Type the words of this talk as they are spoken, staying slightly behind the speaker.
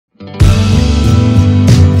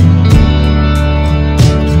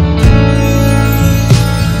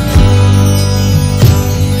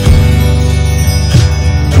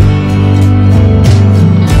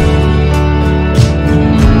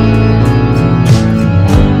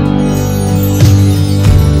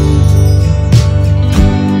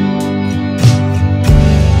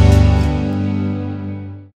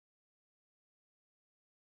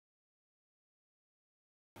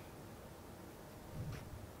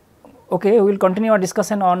Okay, we will continue our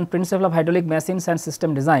discussion on principle of hydraulic machines and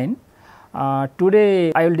system design.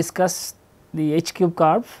 Today I will discuss the H cube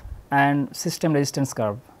curve and system resistance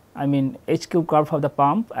curve. I mean H cube curve of the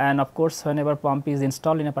pump, and of course, whenever pump is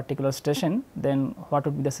installed in a particular station, then what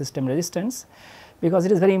would be the system resistance, because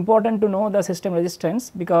it is very important to know the system resistance,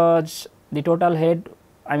 because the total head,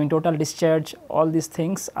 I mean total discharge, all these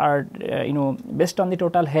things are based on the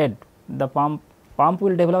total head. The pump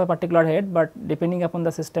will develop a particular head, but depending upon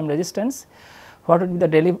the system resistance, what would be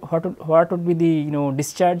the what would be the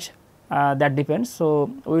discharge, that depends.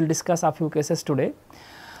 So, we will discuss a few cases today.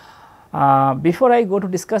 Before I go to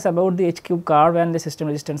discuss about the H cube curve and the system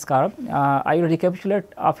resistance curve, I will recapitulate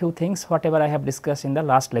a few things whatever I have discussed in the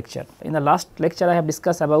last lecture. In the last lecture I have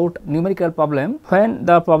discussed about numerical problem, when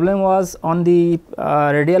the problem was on the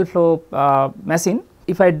radial flow machine.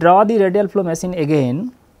 If I draw the radial flow machine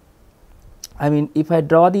again, I mean if I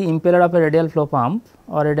draw the impeller of a radial flow pump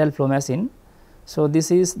or radial flow machine. So,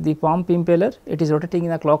 this is the pump impeller, it is rotating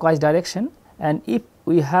in a clockwise direction, and if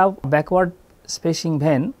we have backward spacing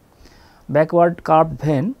vane, backward curved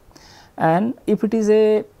vane, and if it is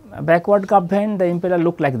a backward curved vane, the impeller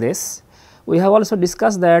look like this. We have also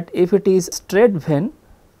discussed that if it is straight vane,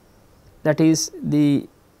 that is the,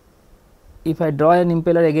 if I draw an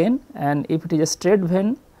impeller again, and if it is a straight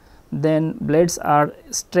vane, then blades are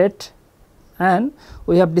straight. And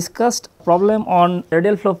we have discussed problem on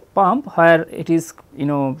radial flow pump where it is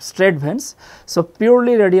straight vanes. So,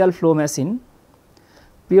 purely radial flow machine,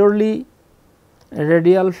 purely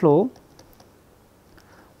radial flow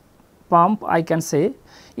pump, I can say.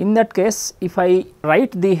 In that case, if I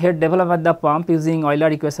write the head developed at the pump using Euler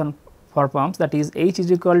equation for pumps, that is H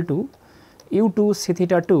is equal to U2 C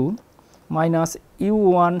theta 2 minus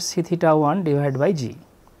U1 C theta 1 divided by G.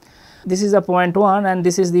 This is the point 1 and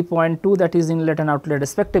this is the point 2, that is inlet and outlet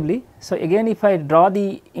respectively. So, again if I draw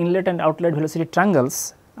the inlet and outlet velocity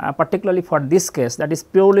triangles, particularly for this case, that is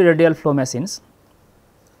purely radial flow machines,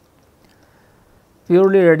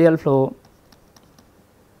 purely radial flow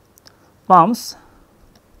pumps,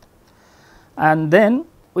 and then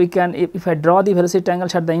we can, if I draw the velocity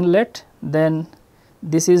triangles at the inlet, then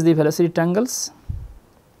this is the velocity triangles,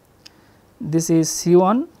 this is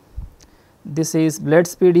C1, this is blade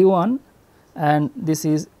speed U1, and this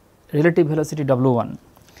is relative velocity W1.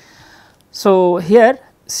 So, here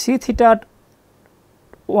C theta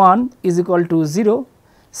 1 is equal to 0.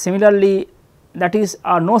 Similarly, that is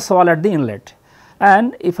no swirl at the inlet,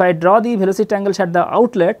 and if I draw the velocity triangles at the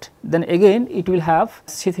outlet, then again it will have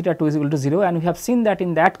C theta 2 is equal to 0, and we have seen that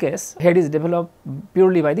in that case head is developed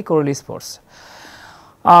purely by the Coriolis force.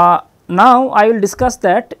 Now, I will discuss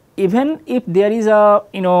that even if there is a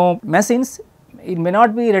machines, it may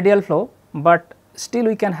not be radial flow, but still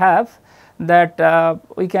we can have that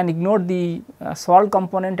we can ignore the swirl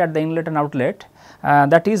component at the inlet and outlet.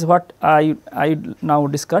 That is what I now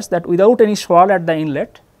discuss, that without any swirl at the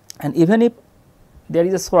inlet, and even if there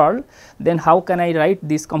is a swirl, then how can I write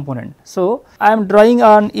this component. So, I am drawing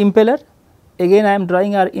an impeller, again I am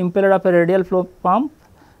drawing an impeller of a radial flow pump,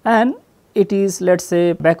 and it is let us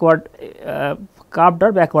say backward curved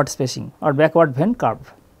or backward spacing or backward vane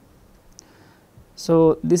curve.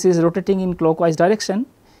 So, this is rotating in clockwise direction.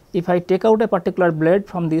 If I take out a particular blade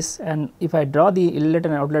from this, and if I draw the inlet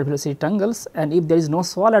and outlet velocity triangles, and if there is no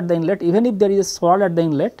swirl at the inlet, even if there is a swirl at the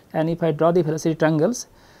inlet, and if I draw the velocity triangles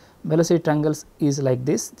is like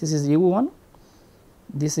this. This is U1,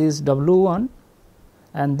 this is W1,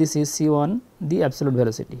 and this is C1, the absolute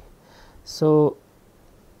velocity. So,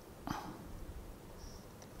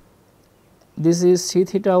 this is C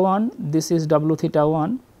theta 1, this is W theta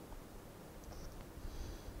 1,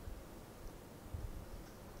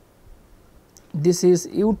 this is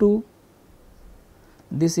U2,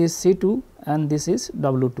 this is C2, and this is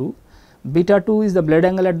W2. Beta 2 is the blade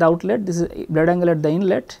angle at the outlet, this is blade angle at the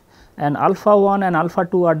inlet, and alpha 1 and alpha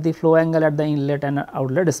 2 are the flow angle at the inlet and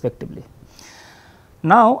outlet respectively.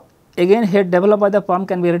 Now, again head developed by the pump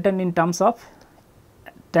can be written in terms of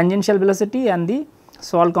tangential velocity and the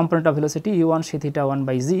swirl component of velocity U1 C theta 1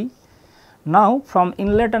 by Z. Now, from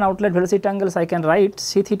inlet and outlet velocity angles I can write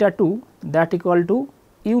C theta 2 that equal to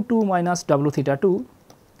U2 minus W theta 2,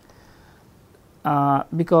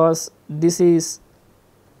 because this is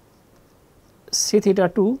C theta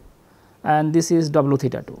 2 and this is W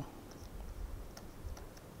theta 2.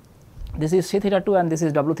 This is C theta 2 and this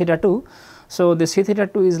is W theta 2. So, the C theta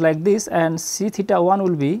 2 is like this, and C theta 1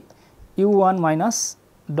 will be U1 minus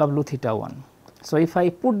W theta 1. So, if I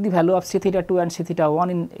put the value of C theta 2 and C theta 1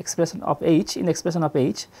 in expression of H,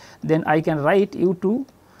 then I can write U2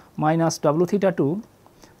 minus W theta 2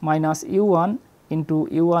 minus U1 into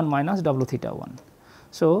U1 minus W theta 1.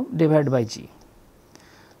 So, divided by g.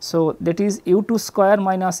 So, that is u2 square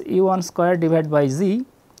minus u1 square divided by z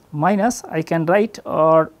minus I can write,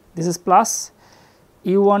 or this is plus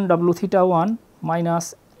u1 w theta 1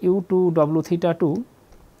 minus u2 w theta 2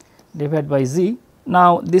 divided by z.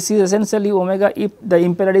 Now, this is essentially omega if the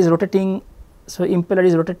impeller is rotating. So, impeller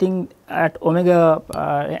is rotating at omega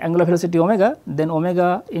angular velocity omega, then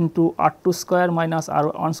omega into r2 square minus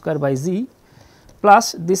r1 square by z,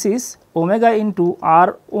 plus this is omega into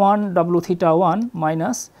r1 w theta 1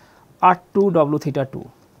 minus r2 w theta 2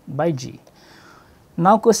 by g.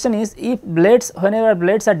 Now, question is, if blades, whenever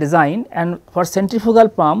blades are designed, and for centrifugal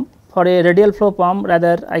pump, for a radial flow pump,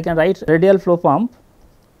 rather I can write radial flow pump,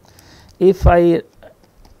 if I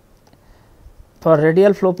for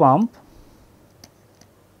radial flow pump,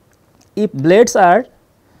 if blades are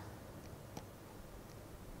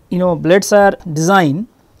blades are designed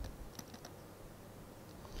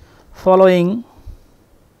following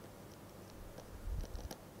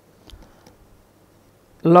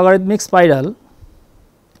logarithmic spiral,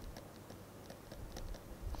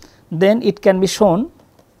 then it can be shown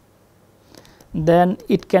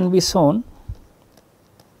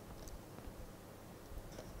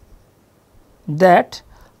that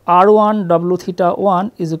r1 w theta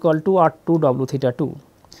 1 is equal to r2 w theta 2.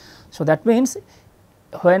 So, that means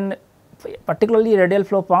when particularly radial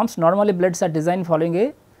flow pumps, normally blades are designed following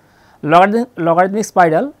a logarithmic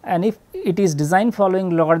spiral, and if it is designed following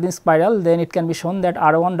logarithmic spiral, then it can be shown that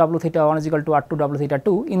r1 w theta 1 is equal to r2 w theta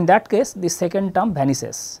 2. In that case, the second term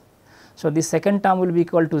vanishes. So, the second term will be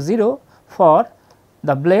equal to 0 for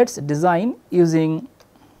the blades designed using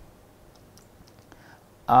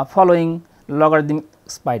following logarithmic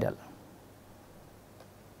spiral.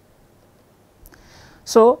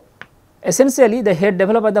 So, essentially the head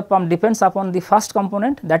developed by the pump depends upon the first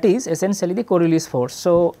component, that is essentially the core-release force.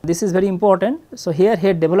 So, this is very important. So, here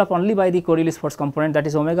head developed only by the core-release force component, that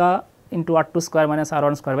is omega into r2 square minus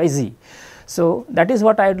r1 square by z. So, that is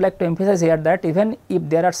what I would like to emphasize here, that even if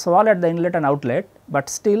there are swirl at the inlet and outlet, but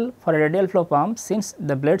still for a radial flow pump, since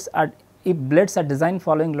the blades are, if blades are designed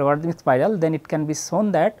following logarithmic spiral, then it can be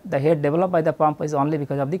shown that the head developed by the pump is only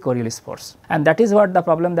because of the core-release force. And that is what the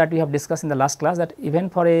problem that we have discussed in the last class, that even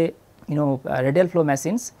for a radial flow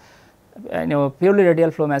machines, purely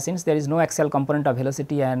radial flow machines, there is no axial component of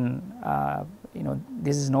velocity, and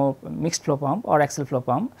this is no mixed flow pump or axial flow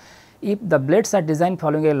pump. If the blades are designed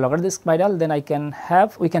following a logarithmic spiral, then we can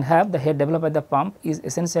have the head developed by the pump is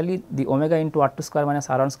essentially the omega into r2 square minus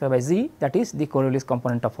r1 square by z, that is the core-release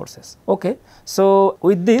component of forces. Okay. So,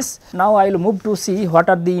 with this, now I will move to see what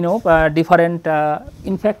are the different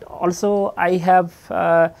in fact also I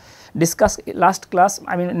have discussed last class,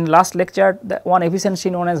 I mean in last lecture, the one efficiency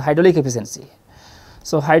known as hydraulic efficiency.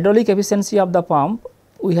 So, hydraulic efficiency of the pump,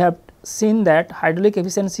 we have seen that hydraulic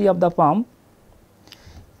efficiency of the pump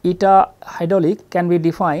eta hydraulic can be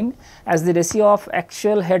defined as the ratio of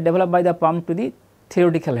actual head developed by the pump to the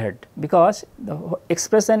theoretical head, because the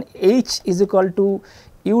expression H is equal to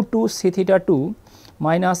u2 c theta 2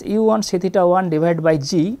 minus u1 c theta 1 divided by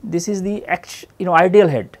g. This is the ideal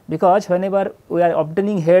head, because whenever we are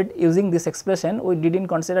obtaining head using this expression, we did not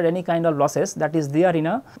consider any kind of losses that is there in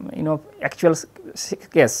a actual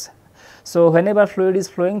case. So, whenever fluid is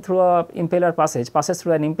flowing through a impeller passes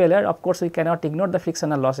through an impeller, of course, we cannot ignore the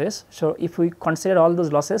frictional losses. So, if we consider all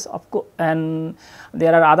those losses, of course, and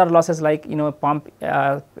there are other losses like pump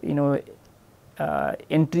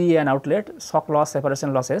entry and outlet, shock loss,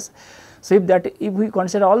 separation losses. So, if we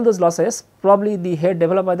consider all those losses, probably the head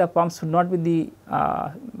developed by the pump should not be the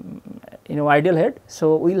ideal head.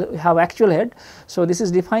 So, we will have actual head. So, this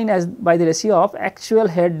is defined as by the ratio of actual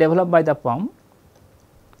head developed by the pump,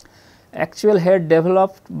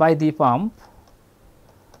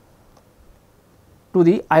 to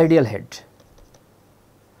the ideal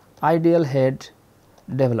head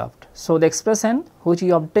developed. So, the expression which we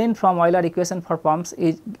obtained from Euler equation for pumps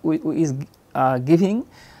is giving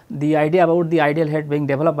the idea about the ideal head being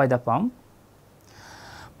developed by the pump,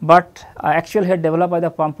 but actual head developed by the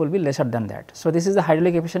pump will be lesser than that. So, this is the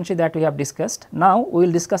hydraulic efficiency that we have discussed. Now, we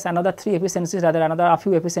will discuss another three efficiencies, rather another a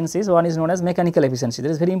few efficiencies. One is known as mechanical efficiency, that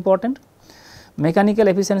is very important. Mechanical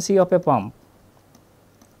efficiency of a pump,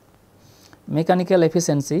 mechanical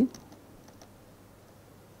efficiency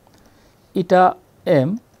eta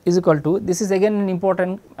m is equal to, this is again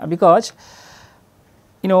important, because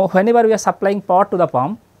whenever we are supplying power to the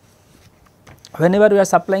pump, whenever we are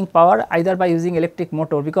supplying power either by using electric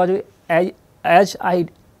motor, because as I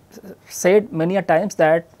said many a times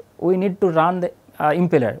that we need to run the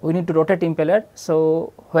impeller, we need to rotate impeller.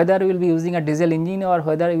 So, whether we will be using a diesel engine or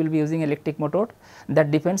whether we will be using electric motor, that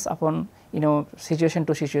depends upon situation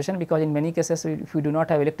to situation, because in many cases if we do not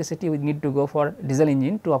have electricity, we need to go for diesel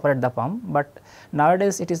engine to operate the pump, but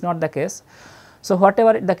nowadays it is not the case. So,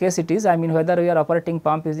 whatever the case it is, I mean whether we are operating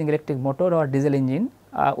pump using electric motor or diesel engine,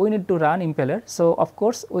 we need to run impeller. So, of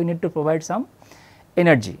course, we need to provide some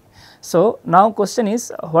energy. So, now question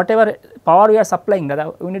is, whatever power we are supplying,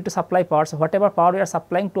 that we need to supply power. So, whatever power we are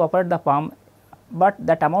supplying to operate the pump, but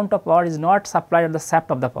that amount of power is not supplied at the shaft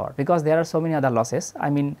of the power, because there are so many other losses. I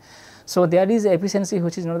mean, so there is efficiency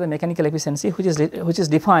which is known as the mechanical efficiency, which is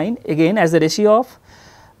defined again as the ratio of,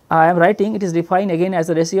 I am writing, it is defined again as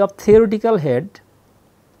the ratio of theoretical head,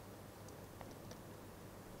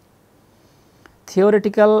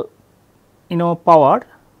 theoretical power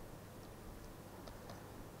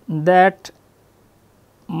that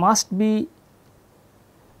must be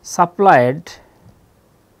supplied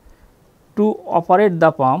to operate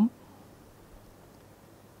the pump,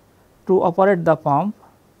 to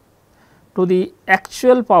the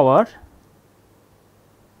actual power,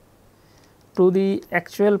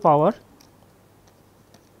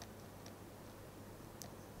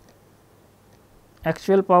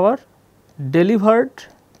 delivered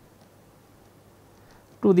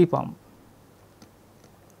to the pump.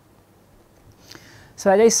 So,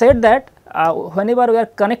 as I said that whenever we are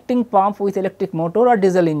connecting pump with electric motor or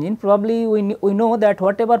diesel engine, probably we know that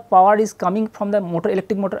whatever power is coming from the motor,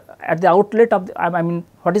 electric motor at the outlet of the, I mean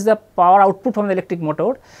what is the power output from the electric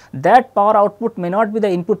motor, that power output may not be the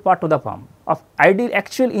input part to the pump. Of ideal,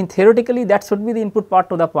 actual, in theoretically that should be the input part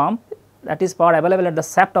to the pump, that is power available at the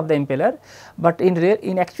shaft of the impeller, but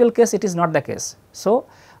in actual case it is not the case. So,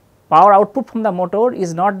 power output from the motor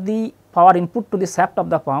is not the power input to the shaft of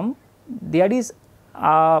the pump, there is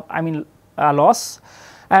loss,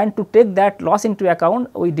 and to take that loss into account,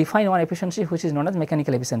 we define one efficiency which is known as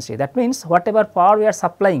mechanical efficiency. That means, whatever power we are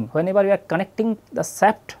supplying, whenever we are connecting the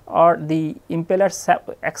shaft or the impeller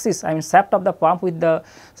axis, I mean shaft of the pump with the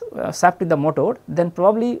shaft with the motor, then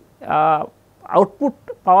probably output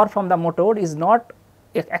power from the motor is not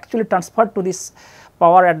actually transferred to this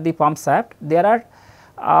power at the pump shaft. There are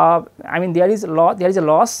there is a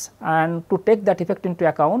loss, and to take that effect into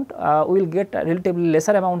account, we will get a relatively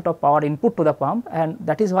lesser amount of power input to the pump, and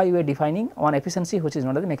that is why we are defining one efficiency which is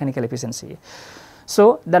known as the mechanical efficiency.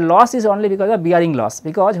 So, the loss is only because of bearing loss,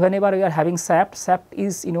 because whenever we are having shaft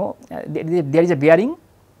is there is a bearing,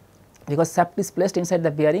 because shaft is placed inside the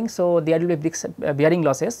bearing. So, there will be bearing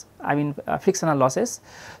losses, I mean frictional losses.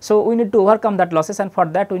 So, we need to overcome that losses, and for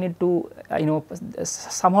that we need to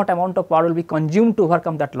somewhat amount of power will be consumed to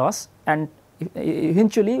overcome that loss, and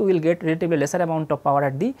eventually we will get relatively lesser amount of power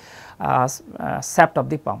at the shaft of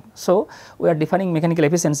the pump. So, we are defining mechanical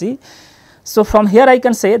efficiency. So, from here I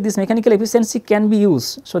can say this mechanical efficiency can be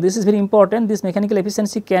used. So, this is very important, this mechanical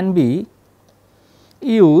efficiency can be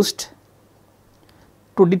used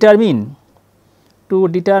to determine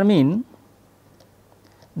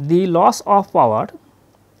the loss of power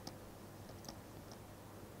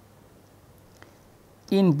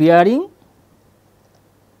in bearing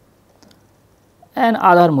and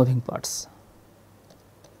other moving parts.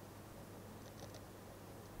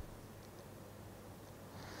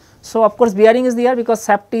 So, of course, bearing is there because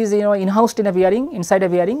shaft is in-housed in a bearing, inside a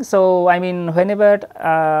bearing. So, I mean whenever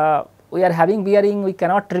we are having bearing, we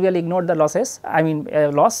cannot trivially ignore the losses, I mean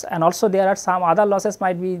loss, and also there are some other losses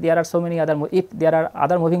might be, there are so many other, if there are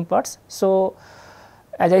other moving parts. So,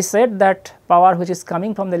 as I said that power which is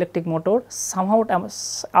coming from the electric motor, somehow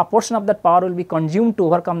a portion of that power will be consumed to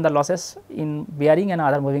overcome the losses in bearing and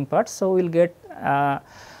other moving parts. So, we will get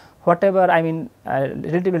whatever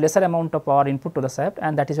relatively lesser amount of power input to the shaft,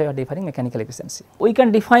 and that is why we are defining mechanical efficiency. We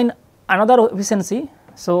can define another efficiency.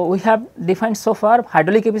 So, we have defined so far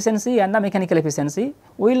hydraulic efficiency and the mechanical efficiency.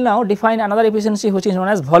 We will now define another efficiency which is known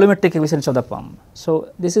as volumetric efficiency of the pump.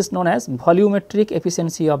 So, this is known as volumetric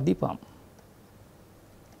efficiency of the pump.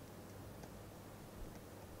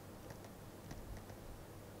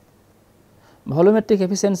 Volumetric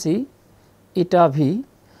efficiency eta V,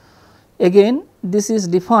 again this is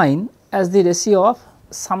defined as the ratio of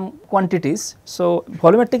some quantities. So,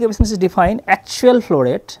 volumetric efficiency is defined actual flow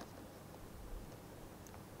rate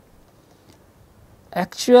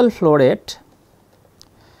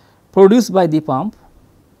produced by the pump,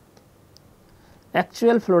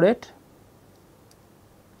 actual flow rate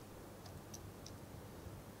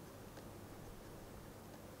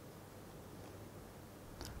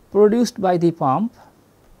produced by the pump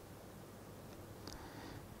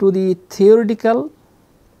to the theoretical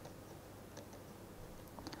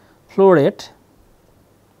flow rate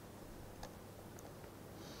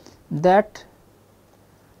that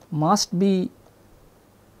must be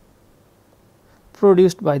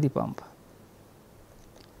produced by the pump.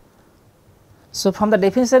 So, from the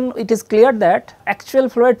definition it is clear that actual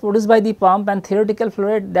flow rate produced by the pump and theoretical flow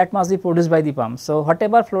rate that must be produced by the pump. So,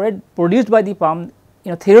 whatever flow rate produced by the pump,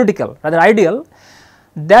 theoretical rather ideal,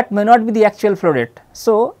 that may not be the actual flow rate.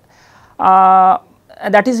 So,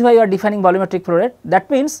 that is why you are defining volumetric flow rate. That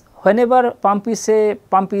means, whenever pump is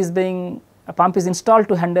installed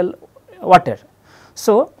to handle water.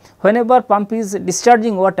 So, whenever pump is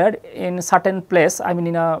discharging water in certain place, I mean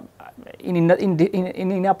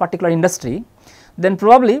in a particular industry, then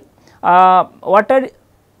probably water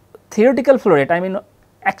theoretical flow rate, I mean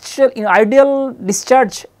actual ideal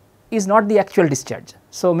discharge is not the actual discharge.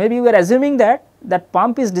 So, maybe we are assuming that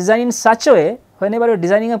pump is designed in such a way, whenever we are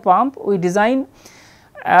designing a pump, we design,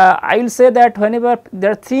 I will say that whenever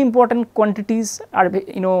there are three important quantities are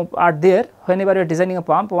there whenever you are designing a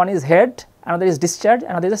pump. One is head, another is discharge,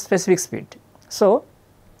 another is specific speed. So,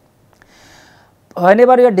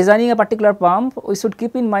 whenever you are designing a particular pump, we should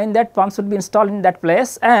keep in mind that pump should be installed in that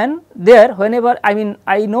place, and there whenever, I mean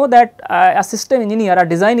I know that a system engineer or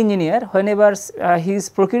design engineer, whenever he is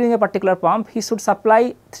procuring a particular pump, he should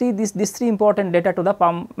supply these three important data to the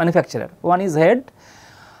pump manufacturer. One is head,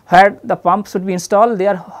 where the pump should be installed,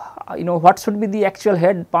 there what should be the actual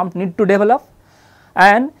head pump need to develop,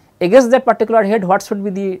 and against that particular head what should be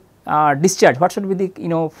the discharge, what should be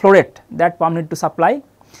the flow rate that pump need to supply.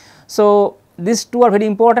 So, these two are very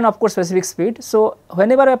important, of course specific speed. So,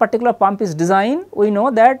 whenever a particular pump is designed, we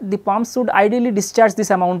know that the pump should ideally discharge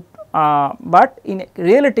this amount, but in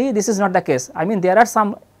reality this is not the case. I mean there are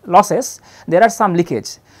some losses, there are some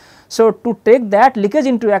leakage. So, to take that leakage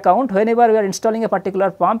into account, whenever we are installing a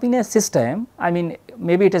particular pump in a system, I mean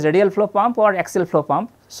maybe it is radial flow pump or axial flow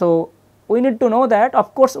pump. So, we need to know that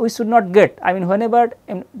of course we should not get, I mean whenever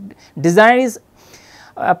design is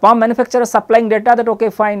pump manufacturer supplying data that okay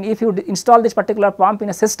fine, if you install this particular pump in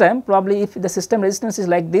a system, probably if the system resistance is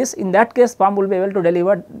like this, in that case pump will be able to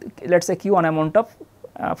deliver let us say Q1 amount of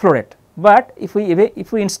flow rate. But if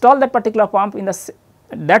we install that particular pump in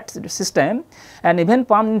that system, and even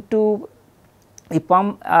if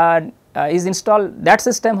pump is installed that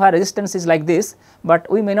system where resistance is like this, but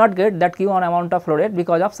we may not get that Q1 amount of flow rate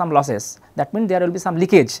because of some losses. That means there will be some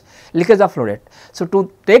leakage of flow rate. So,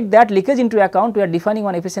 to take that leakage into account, we are defining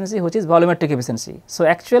one efficiency which is volumetric efficiency. So,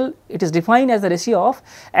 it is defined as the ratio of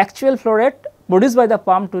actual flow rate produced by the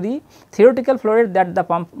pump to the theoretical flow rate that the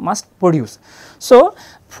pump must produce. So,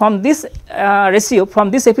 from this ratio,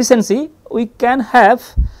 from this efficiency, we can have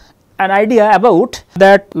an idea about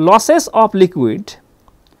that losses of liquid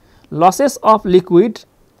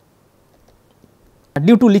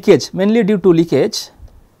due to leakage, mainly due to leakage,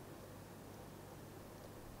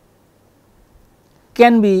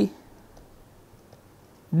 can be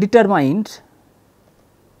determined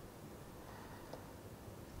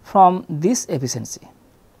from this efficiency,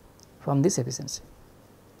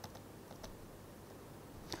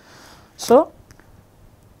 So,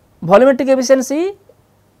 volumetric efficiency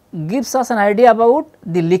gives us an idea about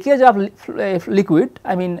the leakage of liquid,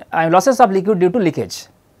 I mean losses of liquid due to leakage,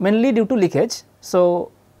 mainly due to leakage.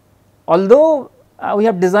 So, although we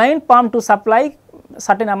have designed pump to supply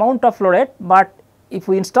certain amount of flow rate, but if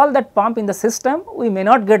we install that pump in the system, we may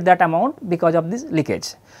not get that amount because of this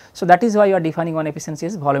leakage. So, that is why you are defining one efficiency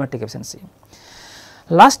as volumetric efficiency.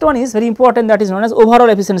 Last one is very important, that is known as overall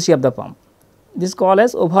efficiency of the pump. This is called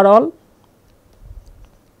as overall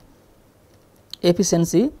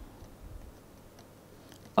efficiency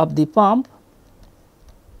of the pump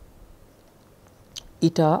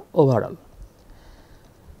eta overall.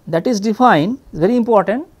 That is defined, very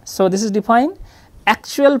important. So, this is defined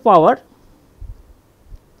actual power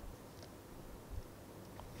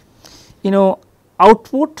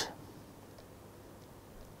output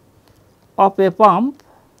of a pump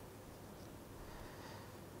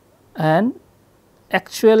and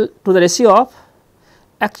actual to the ratio of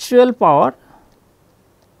actual power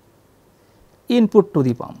input to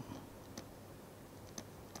the pump.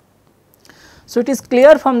 So, it is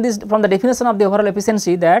clear from the definition of the overall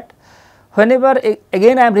efficiency that whenever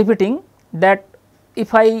again I am repeating that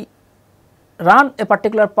if I run a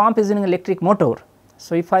particular pump using an electric motor.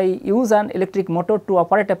 So, if I use an electric motor to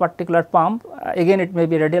operate a particular pump, again it may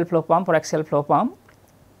be radial flow pump or axial flow pump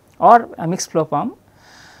or a mixed flow pump.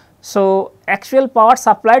 So, actual power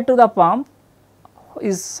supplied to the pump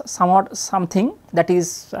is somewhat something that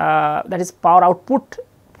is power output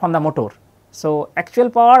from the motor. So, actual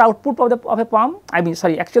power output of a pump,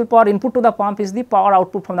 actual power input to the pump is the power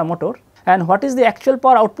output from the motor, and what is the actual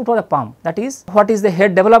power output of the pump, that is what is the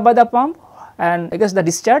head developed by the pump and against the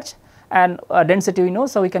discharge and density we know,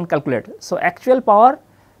 so we can calculate. So, actual power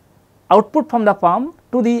output from the pump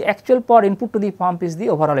to the actual power input to the pump is the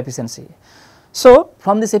overall efficiency. So,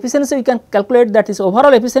 from this efficiency we can calculate that this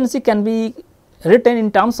overall efficiency can be written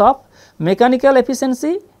in terms of mechanical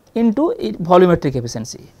efficiency into volumetric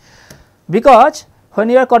efficiency, because when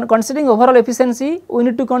you are considering overall efficiency, we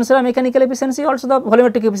need to consider mechanical efficiency also the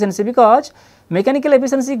volumetric efficiency, because mechanical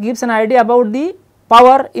efficiency gives an idea about the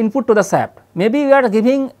power input to the shaft. Maybe we are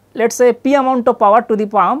giving, let us say, P amount of power to the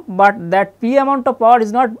pump, but that P amount of power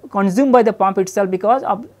is not consumed by the pump itself because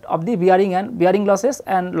of the bearing and bearing losses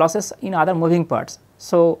and losses in other moving parts.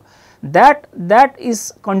 So, that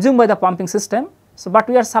is consumed by the pumping system. So, but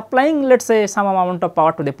we are supplying, let us say, some amount of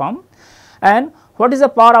power to the pump. And what is the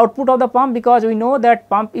power output of the pump? Because we know that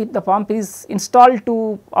the pump is installed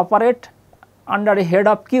to operate under a head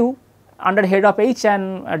of Q, under head of H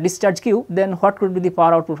and discharge Q, then what could be the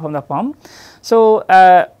power output from the pump? So,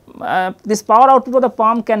 this power output of the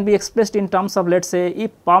pump can be expressed in terms of, let us say,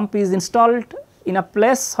 if pump is installed in a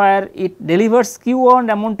place where it delivers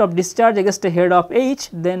Q1 amount of discharge against a head of H,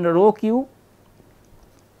 then rho Q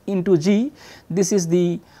into G, this is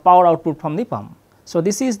the power output from the pump. So,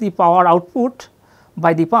 this is the power output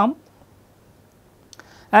by the pump,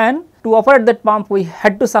 and to operate that pump we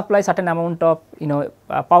had to supply certain amount of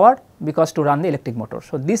power because to run the electric motor.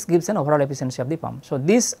 So, this gives an overall efficiency of the pump. So,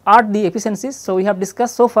 these are the efficiencies. So, we have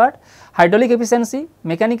discussed so far hydraulic efficiency,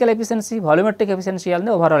 mechanical efficiency, volumetric efficiency and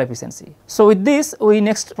the overall efficiency. So, with this we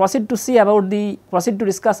next proceed to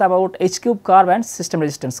discuss about H cube curve and system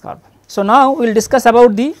resistance curve. So, now we will discuss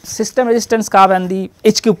about the system resistance curve and the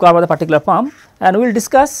H cube curve of the particular pump, and we will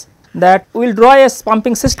discuss that we will draw a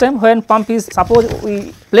pumping system when pump is, suppose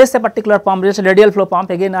we place a particular pump, just a radial flow pump.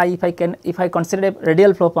 Again, if I consider a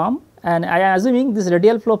radial flow pump, and I am assuming this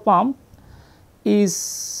radial flow pump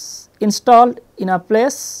is installed in a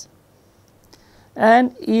place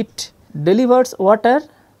and it delivers water,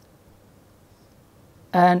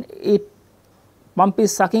 and pump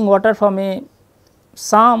is sucking water from a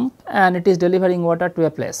sump and it is delivering water to a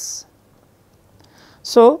place.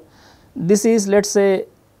 So, this is, let us say,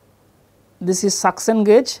 this is suction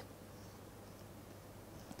gauge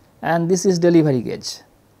and this is delivery gauge,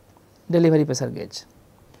 delivery pressure gauge.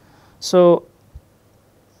 So,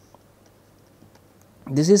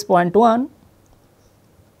 this is 0.1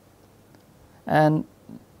 and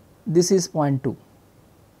this is 0.2,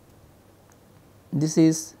 this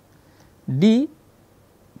is D,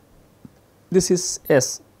 this is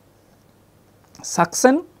S.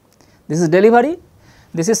 Suction, this is delivery,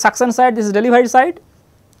 this is suction side, this is delivery side.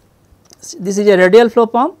 This is a radial flow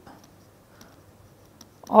pump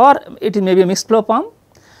or it may be a mixed flow pump.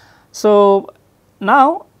 So,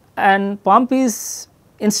 now and pump is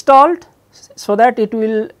installed so that it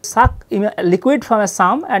will suck liquid from a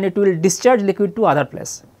sump and it will discharge liquid to other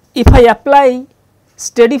place. If I apply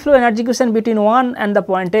steady flow energy equation between 1 and the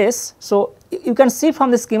point S, so you can see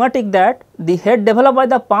from the schematic that the head developed by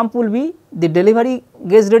the pump will be the delivery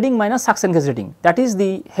gauge reading minus suction gauge reading, that is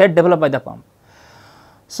the head developed by the pump.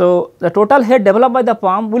 So, the total head developed by the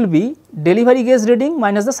pump will be delivery gauge reading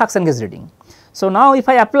minus the suction gauge reading. So, now if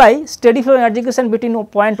I apply steady flow energy equation between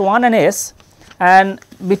point 1 and S and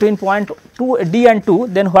between point 2 D and 2,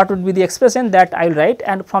 then what would be the expression that I will write,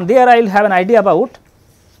 and from there I will have an idea about.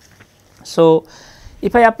 So,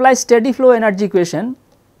 if I apply steady flow energy equation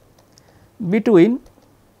between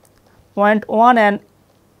point 1 and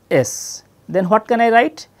S, then what can I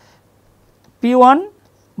write? P1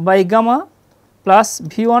 by gamma plus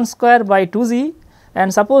V1 square by 2G,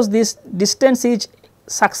 and suppose this distance is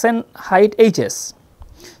suction height Hs.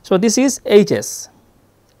 So, this is Hs.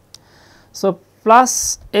 So,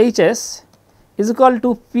 plus Hs is equal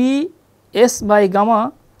to Ps by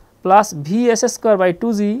gamma plus Vs square by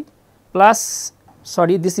 2G plus,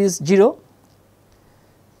 sorry, this is 0.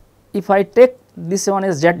 If I take this one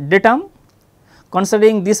as datum,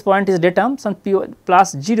 considering this point is datum, so P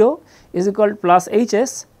plus 0 is equal to plus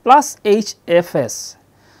Hs plus HFS.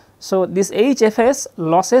 So, this HFS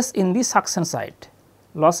losses in the suction side,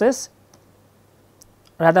 loss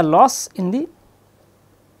in the,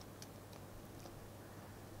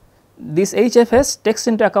 this HFS takes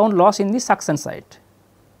into account loss in the suction side.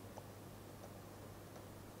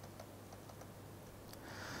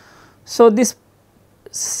 So, this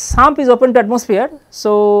sump is open to atmosphere.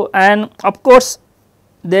 So, and of course,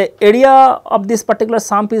 the area of this particular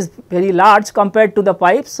sump is very large compared to the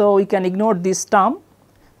pipe. So, we can ignore this term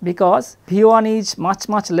because V1 is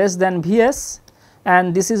much less than Vs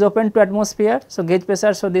and this is open to atmosphere. So, gauge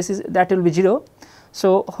pressure, so this is, that will be 0.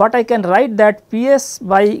 So, what I can write that Ps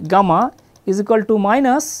by gamma is equal to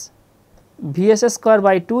minus Vs square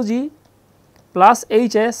by 2G plus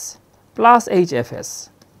Hs plus HFS,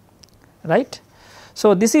 right.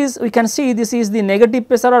 So, this is, we can see this is the negative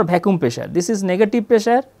pressure or vacuum pressure, this is negative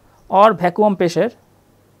pressure or vacuum pressure,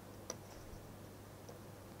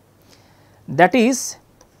 that is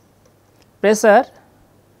pressure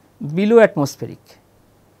below atmospheric.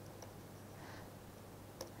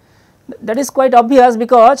 That is quite obvious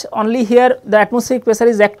because only here the atmospheric pressure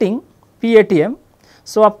is acting P atm.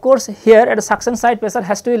 So, of course, here at the suction side pressure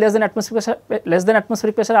has to be less than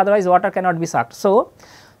atmospheric pressure, otherwise water cannot be sucked. So,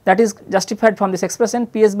 that is justified from this expression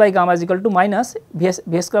Ps by gamma is equal to minus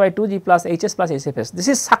Vs square by 2 G plus Hs plus Hfs. This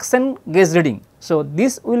is suction gauge reading. So,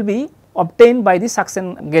 this will be obtained by the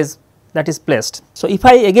suction gauge that is placed. So, if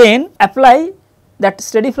I again apply that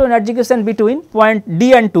steady flow energy equation between point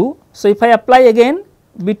D and 2. So, if I apply again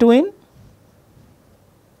between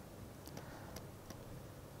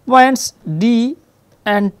points D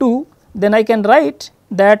and 2, then I can write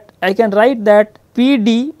that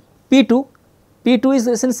Pd P2 is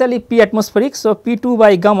essentially P atmospheric. So, P2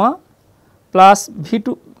 by gamma plus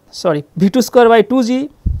V2 square by 2 G,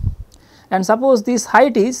 and suppose this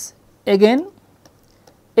height is again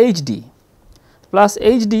Hd plus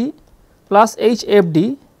Hfd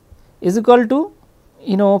is equal to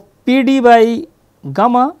Pd by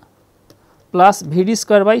gamma plus Vd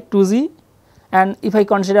square by 2 G, and if I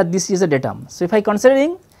consider this is a datum. So, if I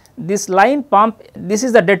considering this line pump, this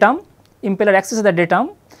is the datum, impeller axis is the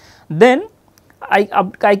datum, then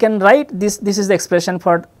I can write this is the expression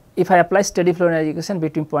for if I apply steady flow energy equation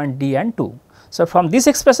between point D and 2. So, from this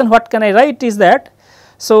expression what can I write is that,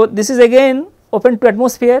 so this is again open to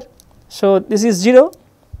atmosphere. So, this is 0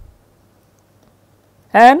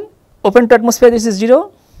 and open to atmosphere, this is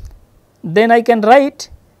 0. Then I can write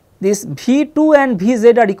this V2 and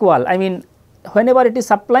Vz are equal. I mean, whenever it is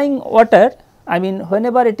supplying water,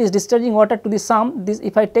 whenever it is discharging water to the sum, this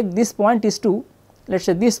if I take this point is 2, let us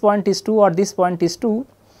say this point is 2 or this point is 2,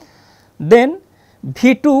 then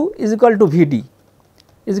V2 is equal to Vd,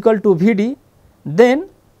 then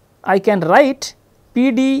I can write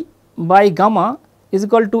Pd by gamma is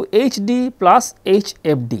equal to Hd plus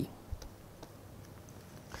Hfd.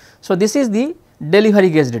 So, this is the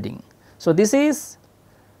delivery gauge reading. So, this is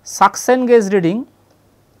suction gauge reading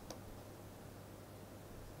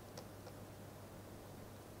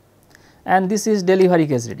and this is delivery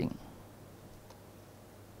gauge reading.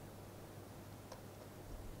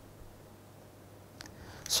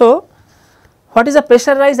 So, what is the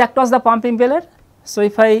pressure rise across the pump impeller? So,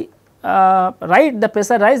 if I write the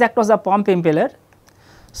pressure rise across the pump impeller,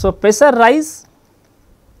 so pressure rise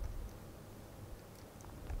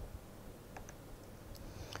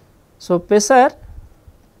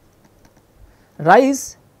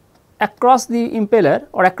across the impeller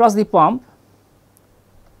or across the pump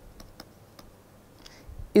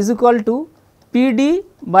is equal to Pd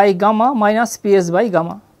by gamma minus Ps by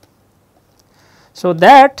gamma. So,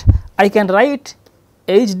 that I can write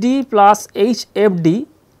Hd plus Hfd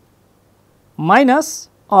minus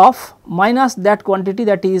that quantity,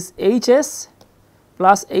 that is Hs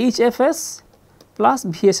plus Hfs plus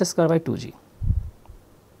Vs square by 2 G.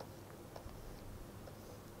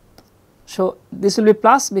 So, this will be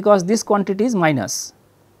plus because this quantity is minus.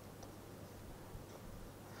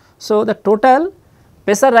 So, the total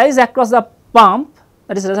pressure rise across the pump,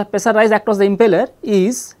 that is pressure rise across the impeller,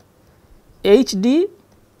 is Hd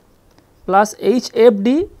plus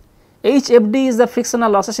Hfd. Hfd is the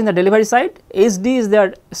frictional losses in the delivery side, Hd is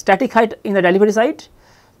the static height in the delivery side,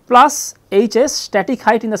 plus Hs static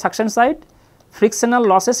height in the suction side, frictional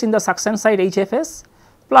losses in the suction side Hfs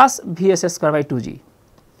plus Vss square by 2 G,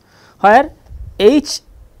 where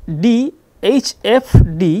Hfd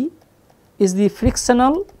is the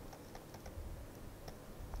frictional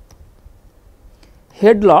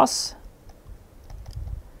head loss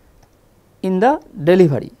in the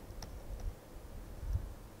delivery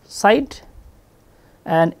side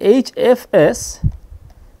and Hfs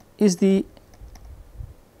is the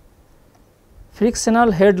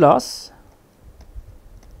frictional head loss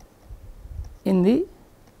in the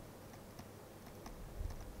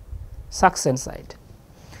suction side.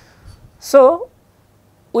 So,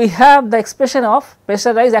 we have the expression of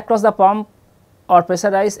pressure rise across the pump or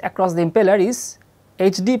pressure rise across the impeller is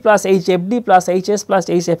Hd plus Hfd plus Hs plus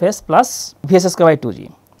Hfs plus Vs square by 2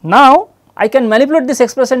 G. Now, I can manipulate this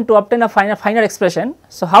expression to obtain a finer expression.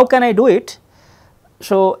 So, how can I do it?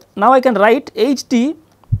 So, now I can write Hd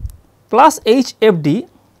plus Hfd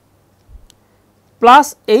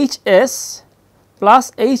plus Hs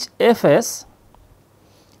plus Hfs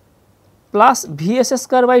plus Vs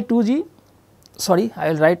square by 2 G. Sorry,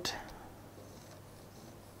 I will write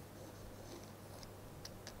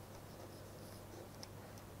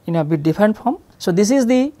in a bit different form. So, this is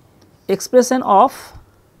the expression of,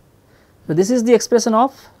 so this is the expression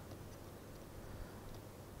of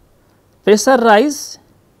pressure rise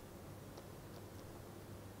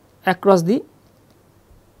across the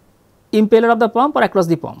impeller of the pump or across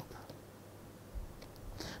the pump.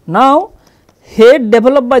 Now, head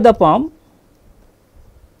developed by the pump,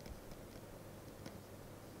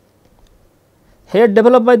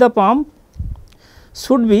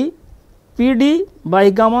 should be P d by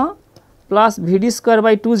gamma plus V d square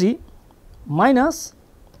by 2g minus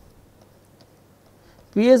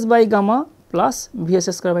P s by gamma plus V s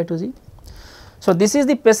square by 2g. So, this is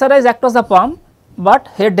the pressure rise across the pump, but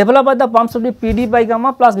head developed by the pump should be P d by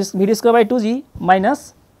gamma plus V d square by 2g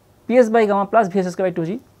minus P s by gamma plus V s square by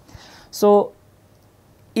 2g. So,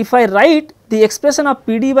 if I write the expression of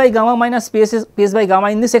P d by gamma minus P s by gamma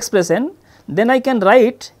in this expression, then I can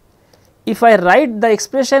write, if I write the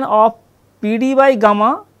expression of P d by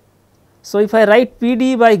gamma, so if I write P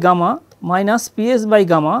d by gamma minus P s by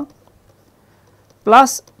gamma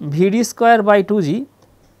plus V d square by 2g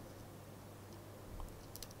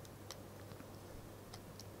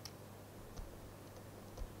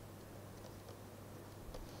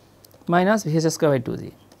minus V s square by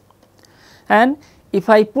 2g, and if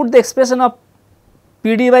I put the expression of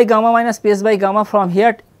P d by gamma minus P s by gamma from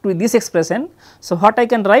here to this expression, so what I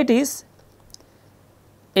can write is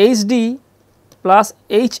H d plus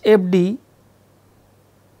H f d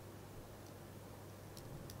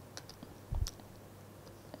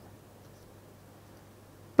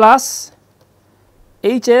plus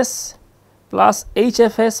H s plus H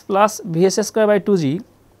f s plus V s square by 2g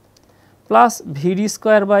plus V d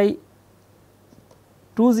square by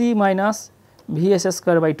 2g minus V s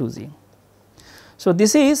square by 2g. So,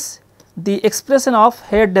 this is the expression of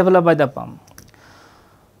head developed by the pump.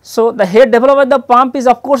 So, the head developed by the pump is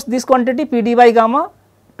of course this quantity P d by gamma,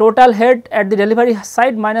 total head at the delivery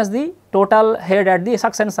side minus the total head at the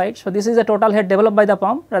suction side. So, this is the total head developed by the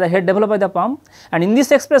pump, rather head developed by the pump, and in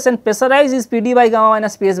this expression pressure rise is P d by gamma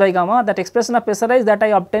minus P s by gamma, that expression of pressure rise that I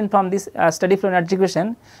obtained from this steady flow energy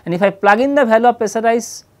equation, and if I plug in the value of pressure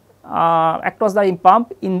rise across the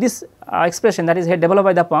pump in this expression, that is head developed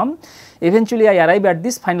by the pump, eventually I arrive at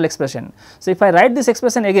this final expression. So, if I write this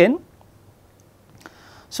expression again,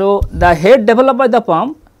 so the head developed by the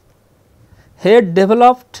pump, head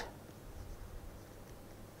developed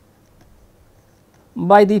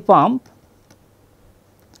by the pump,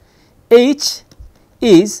 H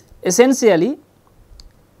is essentially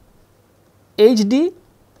H d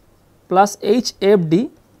plus H f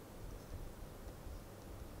d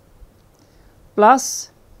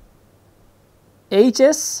plus H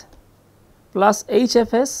s plus H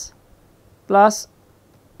f s plus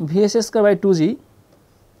V s square by 2g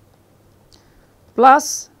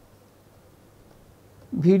plus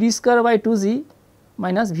V d square by 2g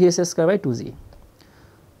minus V s square by 2g.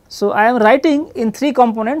 So, I am writing in 3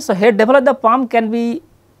 components. So, head developed by the pump can be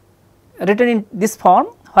written in this form,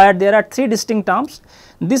 where there are 3 distinct terms.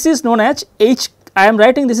 This is known as H, I am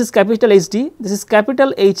writing this is capital H d, this is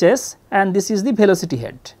capital H s, and this is the velocity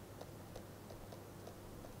head.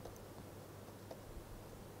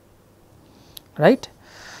 Right.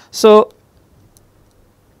 So,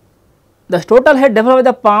 the total head developed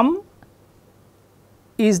by the pump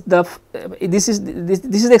is the this is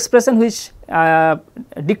the expression which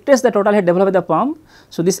dictates the total head developed by the pump.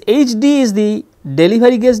 So, this H d is the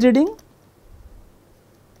delivery gauge reading,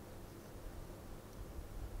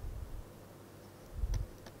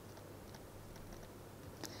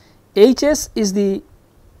 H s is the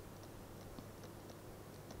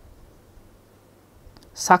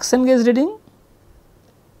suction gauge reading,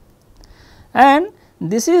 and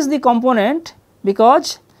this is the component,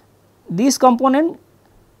 because this component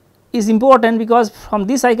is important, because from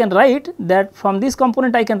this I can write that, from this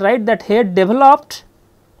component I can write that head developed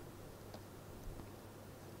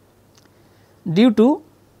due to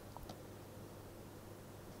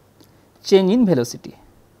change in velocity.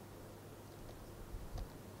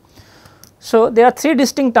 So, there are 3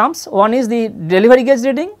 distinct terms, one is the delivery gauge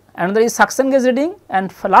reading, another is suction gauge reading,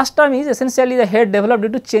 and last term is essentially the head developed due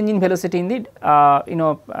to change in velocity in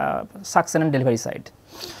the suction and delivery side.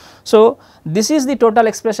 So, this is the total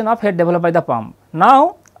expression of head developed by the pump.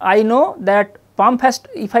 Now, I know that pump has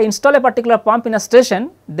to, if I install a particular pump in a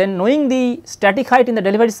station, then knowing the static height in the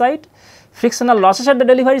delivery side, frictional losses at the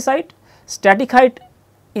delivery side, static height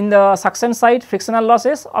in the suction side, frictional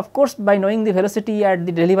losses, of course, by knowing the velocity at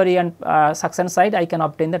the delivery and suction side, I can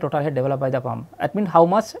obtain the total head developed by the pump. That means how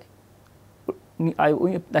much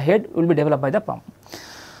the head will be developed by the pump.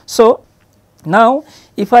 So, now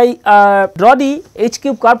if I draw the H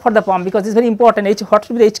cube curve for the pump, because this is very important, what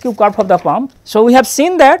should be the H cube curve of the pump. So, we have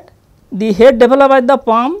seen that the head developed by the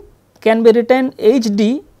pump can be written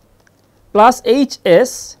HD plus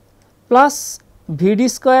HS plus Vd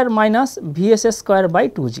square minus Vss square by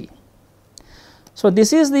 2G. So,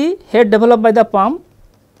 this is the head developed by the pump,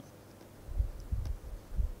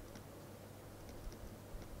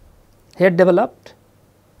 head developed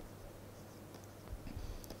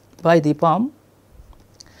by the pump.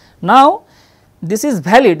 Now, this is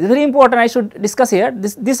valid, very important, I should discuss here.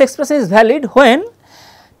 This expression is valid when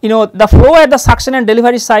the flow at the suction and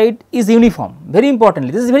delivery side is uniform, very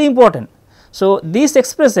importantly, this is very important. So, this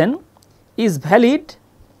expression is valid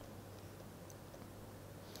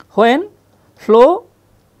when flow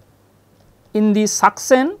in the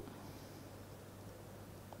suction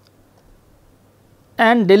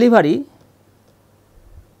and delivery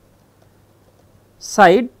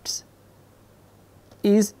sides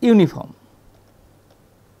is uniform,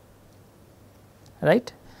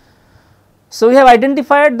 right. So, we have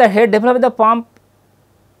identified the head developed by the pump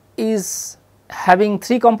is having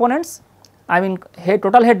 3 components. I mean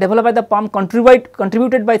total head developed by the pump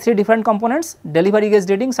contributed by 3 different components: delivery gauge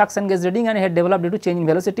reading, suction gauge reading, and head developed due to change in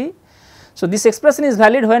velocity. So, this expression is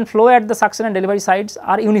valid when flow at the suction and delivery sides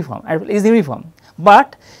are uniform,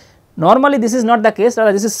 but normally this is not the case,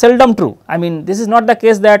 rather this is seldom true. I mean this is not the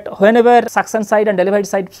case that whenever suction side and delivery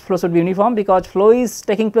side flow should be uniform, because flow is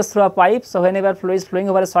taking place through a pipe. So, whenever flow is flowing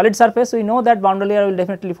over a solid surface, we know that boundary layer will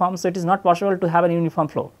definitely form. So, it is not possible to have a uniform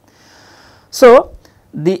flow. So,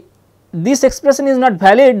 this expression is not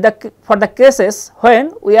valid for the cases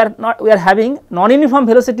when we are having non-uniform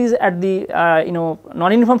velocities at the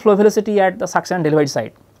non-uniform flow velocity at the suction and delivery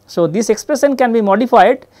side. So, this expression can be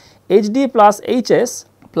modified HD plus HS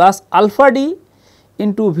plus alpha d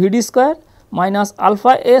into Vd square minus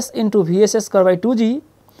alpha s into Vss square by 2G,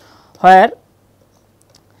 where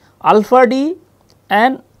alpha d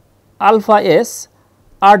and alpha s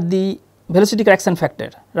are the velocity correction factor,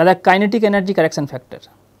 rather kinetic energy correction factor,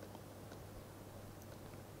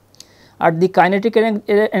 at the kinetic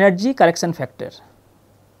energy correction factor,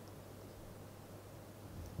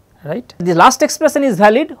 right. The last expression is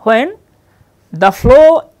valid when the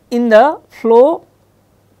flow in the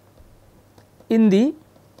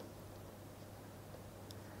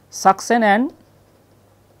suction and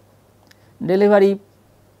delivery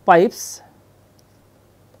pipes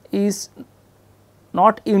is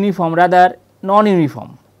not uniform, rather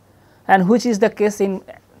non-uniform, and which is the case in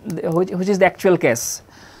which is the actual case.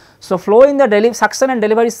 So, flow in the suction and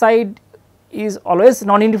delivery side is always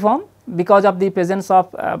non-uniform because of the presence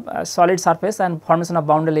of solid surface and formation of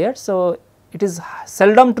boundary layer. So, it is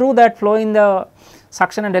seldom true that flow in the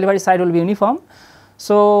suction and delivery side will be uniform.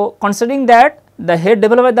 So, considering that, the head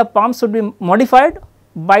developed by the pump should be modified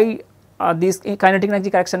by this kinetic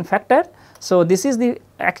energy correction factor. So, this is the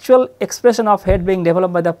actual expression of head being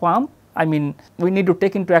developed by the pump. I mean we need to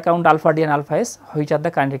take into account alpha d and alpha s, which are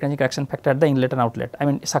the kinetic energy correction factor at the inlet and outlet, I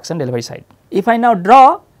mean suction delivery side. If I now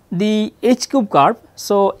draw the H cube curve,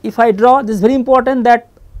 so if I draw, this is very important, that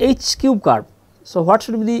H cube curve. So, what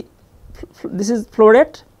should be this is flow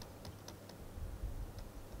rate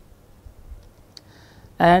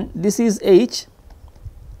and this is H.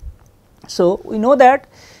 So, we know that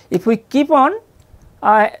if we keep on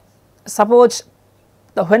suppose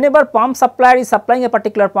whenever pump supplier is supplying a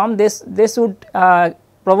particular pump, they should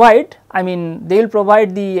provide, I mean they will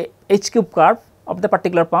provide the H cube curve of the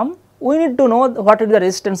particular pump. We need to know what is the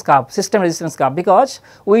resistance curve, system resistance curve, because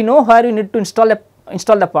we know where we need to install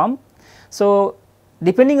the pump. So,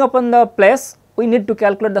 depending upon the place, we need to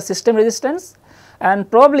calculate the system resistance,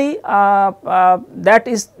 and probably that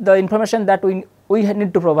is the information that we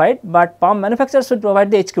need to provide, but pump manufacturer should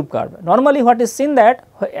provide the H cube curve. Normally what is seen that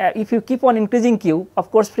if you keep on increasing Q,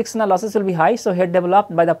 of course frictional losses will be high, so head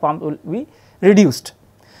developed by the pump will be reduced.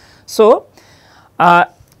 So,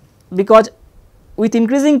 because with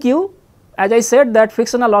increasing Q, as I said that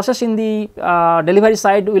frictional losses in the delivery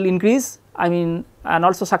side will increase, I mean and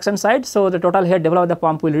also suction side. So, the total head developed by the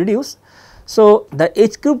pump will reduce. So, the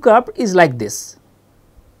H cube curve is like this.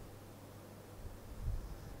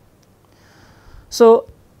 So,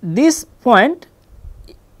 this point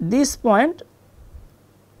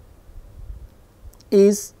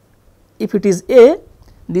is, if it is A,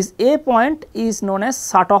 this A point is known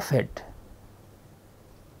as shut off head.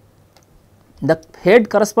 The head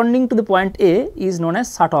corresponding to the point A is known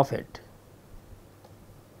as shut off head.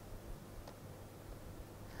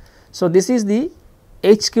 So, this is the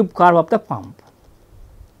H cube curve of the pump,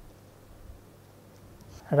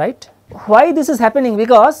 right. Why this is happening?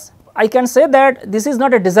 Because I can say that this is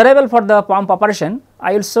not a desirable for the pump operation.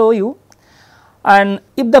 I will show you, and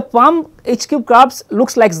if the pump H cube curves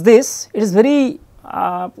looks like this, it is very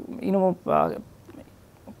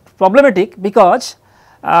problematic, because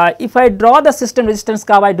if I draw the system resistance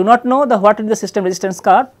curve, I do not know what is the system resistance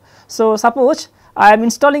curve. So, suppose I am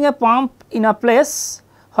installing a pump in a place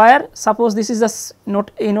where, suppose this is the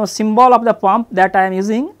symbol of the pump that I am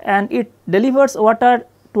using, and it delivers water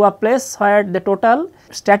to a place where the total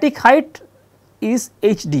static height is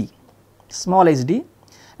hd, small hd,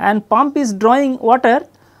 and pump is drawing water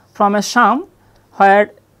from a sham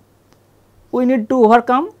where we need to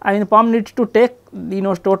overcome, pump needs to take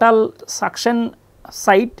total suction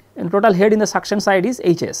side, and total head in the suction side is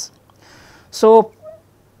Hs. So,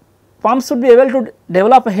 pump should be able to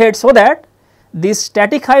develop a head so that this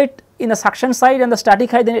static height in the suction side and the static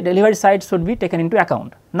height in the delivery side should be taken into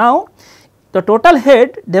account. Now, the total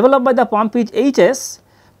head developed by the pump is Hs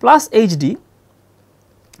plus Hd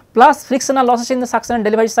plus frictional losses in the suction and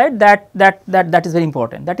delivery side, that is very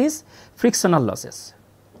important, that is frictional losses.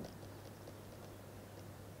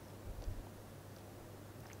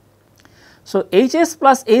 So, Hs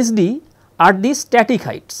plus Hd are the static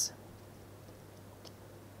heights.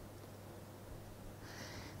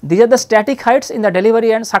 These are the static heights in the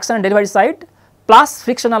delivery and suction and delivery side, plus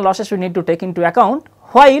frictional losses we need to take into account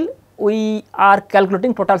while we are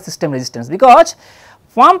calculating total system resistance, because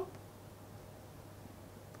pump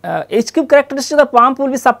H cube characteristics of the pump will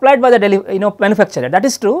be supplied by the manufacturer, that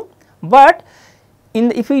is true, but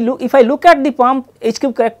if I look at the pump H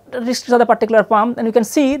cube characteristics of the particular pump, then you can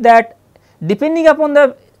see that depending upon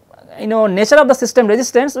the nature of the system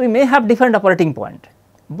resistance, we may have different operating point,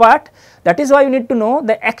 but that is why you need to know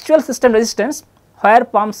the actual system resistance where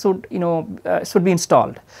pump should be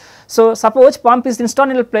installed. So, suppose pump is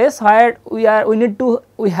installed in a place where we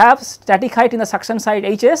have static height in the suction side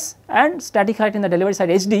Hs and static height in the delivery side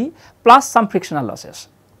Hd plus some frictional losses.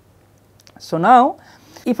 So, now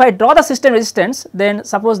if I draw the system resistance, then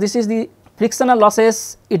suppose this is the frictional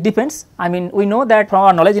losses, it depends, we know that from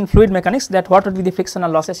our knowledge in fluid mechanics that what would be the frictional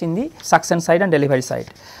losses in the suction side and delivery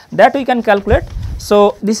side, that we can calculate.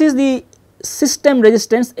 So, this is the system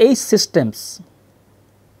resistance H systems.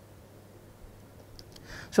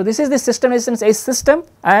 So, this is the system resistance H system,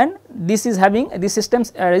 and this is having this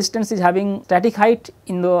system's resistance is having static height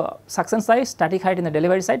in the suction side, static height in the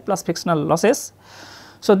delivery side plus frictional losses.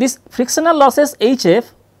 So, this frictional losses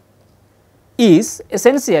Hf is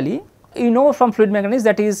essentially from fluid mechanics,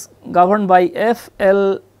 that is governed by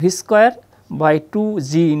Fl v square by 2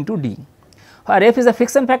 G into D, where F is the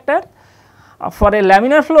friction factor. For a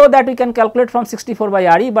laminar flow, that we can calculate from 64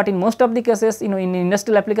 by Re, but in most of the cases in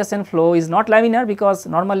industrial application, flow is not laminar, because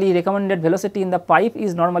normally recommended velocity in the pipe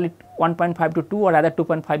is normally 1.5 to 2 or rather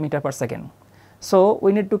 2.5 meter per second. So,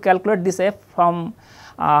 we need to calculate this F from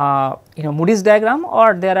Moody's diagram,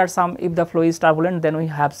 or there are some, if the flow is turbulent, then we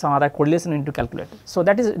have some other correlation we need to calculate. So,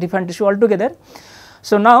 that is a different issue altogether.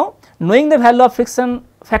 So, now knowing the value of friction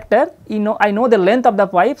factor, I know the length of the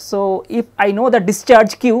pipe. So, if I know the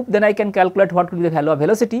discharge cube, then I can calculate what will be the value of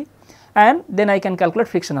velocity, and then I can calculate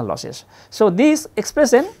frictional losses. So, this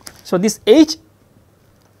expression, so this H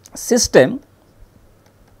system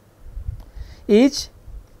is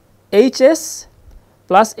Hs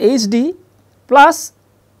plus Hd plus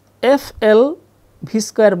Fl v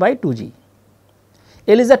square by 2G.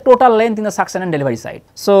 L is the total length in the suction and delivery side.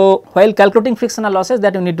 So, while calculating frictional losses,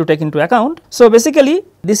 that you need to take into account. So, basically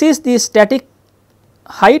this is the static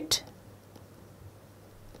height,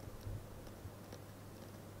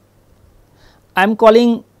 I am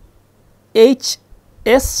calling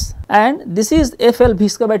Hs, and this is Fl v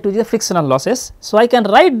square by 2G, the frictional losses. So, I can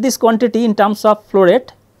write this quantity in terms of flow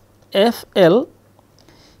rate Fl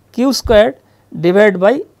q squared divided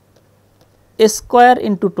by S square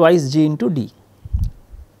into twice G into D,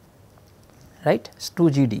 right,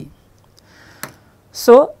 2GD.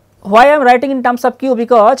 So, why I am writing in terms of Q?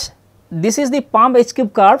 Because this is the pump H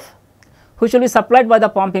cube curve which will be supplied by the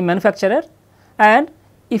pumping manufacturer, and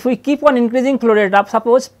if we keep on increasing flow rate up,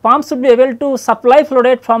 suppose pump should be able to supply flow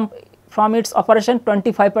rate from its operation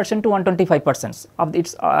 25% to 125% of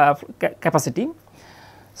its capacity.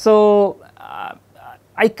 So,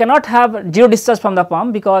 I cannot have zero discharge from the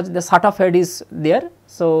pump because the shut off head is there.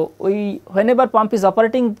 So, whenever pump is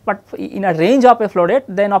operating but in a range of a flow rate,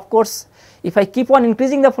 then of course, if I keep on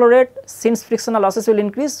increasing the flow rate, since frictional losses will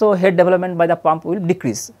increase, so head development by the pump will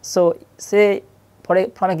decrease. So, say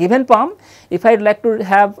from a given pump, if I would like to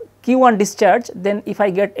have Q1 discharge, then if I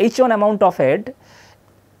get H1 amount of head,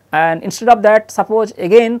 and instead of that, suppose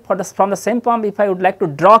again from the same pump, if I would like to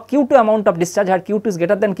draw Q2 amount of discharge where Q2 is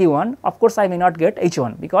greater than Q1, of course I may not get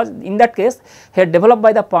H1, because in that case head developed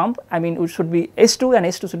by the pump, it should be H2 and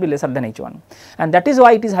H2 should be lesser than H1, and that is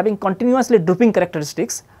why it is having continuously drooping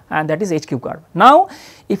characteristics, and that is H cube curve. Now,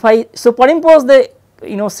 if I superimpose the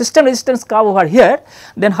system resistance curve over here,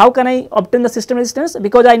 then how can I obtain the system resistance?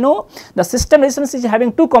 Because I know the system resistance is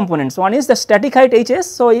having two components. One is the static height Hs.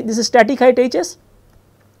 So, this is static height Hs.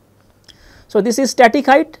 So, this is static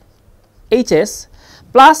height Hs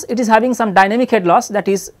plus it is having some dynamic head loss that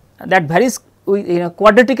varies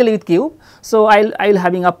quadratically with cube. So, I will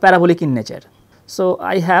having a parabolic in nature. So,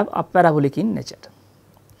 I have a parabolic in nature.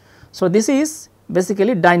 So, this is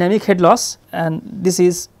basically dynamic head loss, and this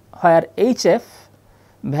is where Hf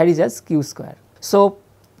varies as q square. So,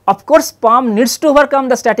 of course, pump needs to overcome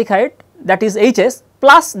the static height, that is Hs,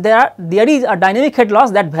 plus there is a dynamic head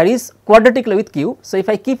loss that varies quadratically with q. So, if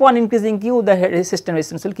I keep on increasing q, the system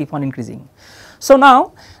resistance will keep on increasing. So,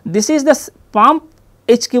 now this is the pump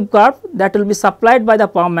H cube curve that will be supplied by the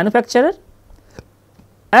pump manufacturer,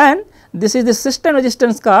 and this is the system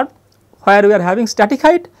resistance curve where we are having static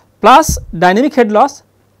height plus dynamic head loss,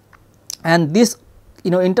 and this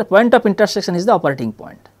point of intersection is the operating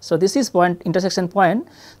point. So, this is intersection point.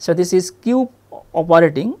 So, this is Q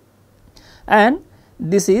operating and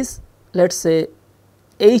this is let us say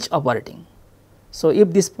H operating. So,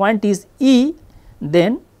 if this point is E,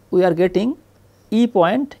 then we are getting E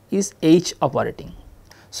point is H operating.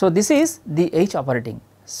 So, this is the H operating.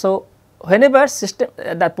 So, whenever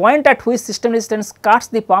the point at which system resistance cuts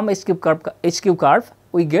the pump H cube curve,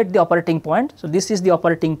 we get the operating point. So, this is the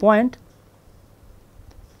operating point.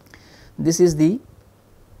 This is the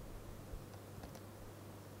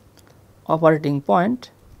operating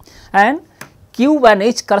point, and Q and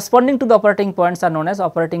H corresponding to the operating points are known as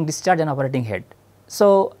operating discharge and operating head.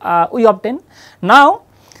 So, we obtain. Now,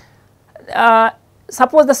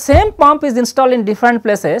 suppose the same pump is installed in different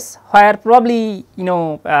places where probably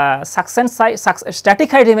suction side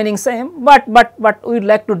static height remaining same, but we would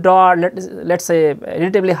like to draw let us say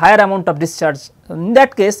relatively higher amount of discharge. In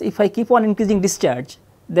that case, if I keep on increasing discharge,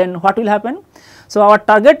 then what will happen? So, our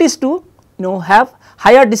target is to have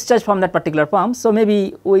higher discharge from that particular pump. So,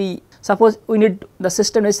 maybe we suppose we need the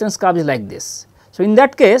system resistance curve is like this. So, in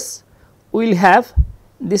that case we will have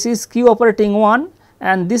this is Q operating 1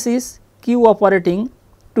 and this is Q operating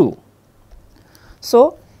 2.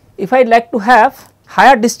 So, if I would like to have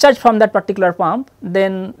higher discharge from that particular pump,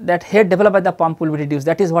 then that head developed by the pump will be reduced.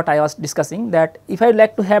 That is what I was discussing, that if I would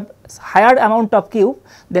like to have higher amount of Q,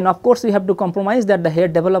 then of course, we have to compromise that the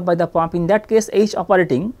head developed by the pump, in that case H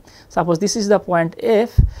operating, suppose this is the point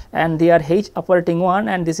F and they are H operating 1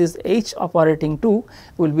 and this is H operating 2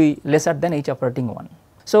 will be lesser than H operating 1.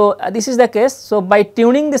 So, this is the case. So, by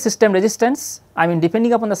tuning the system resistance, I mean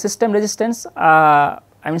depending upon the system resistance,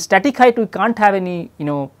 static height we can't have any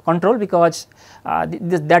control, because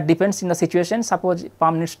that depends in the situation. Suppose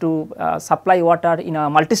pump needs to supply water in a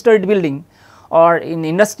multi-storied building or in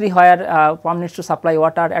industry where pump needs to supply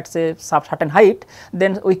water at say certain height,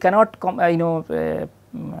 then we cannot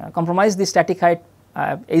compromise the static height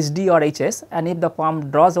HD or HS, and if the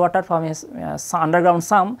pump draws water from a underground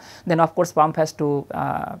sump, then of course pump has to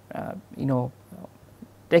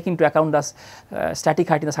take into account the static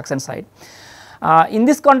height in the suction side. In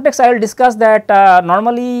this context, I will discuss that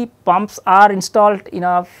normally pumps are installed in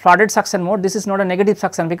a flooded suction mode. This is not a negative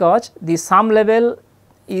suction, because the sump level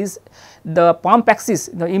is the pump axis,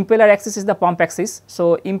 the impeller axis is the pump axis.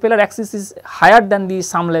 So, impeller axis is higher than the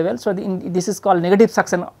sump level. So, this is called negative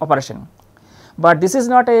suction operation. But this is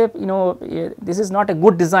not a this is not a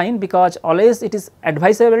good design, because always it is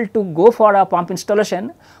advisable to go for a pump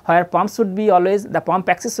installation where pump should be always, the pump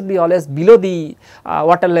axis should be always below the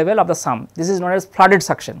water level of the sump. This is known as flooded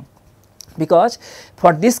suction, because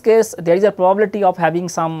for this case there is a probability of having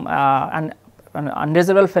some an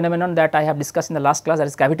undesirable phenomenon that I have discussed in the last class, that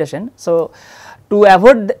is cavitation. So, to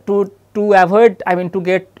avoid I mean to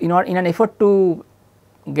get in an effort to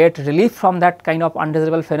get relief from that kind of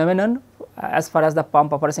undesirable phenomenon, as far as the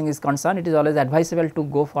pump operation is concerned, it is always advisable to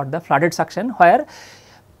go for the flooded suction, where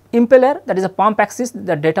impeller, that is a pump axis,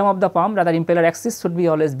 the datum of the pump, rather impeller axis should be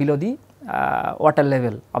always below the water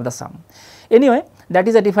level of the sump. Anyway, that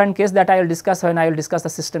is a different case that I will discuss when I will discuss the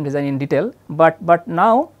system design in detail. But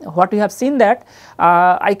now what we have seen that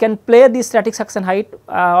I can play the static suction height,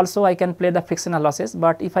 also I can play the frictional losses.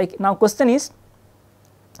 But if I now question is,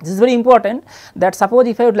 this is very important, that suppose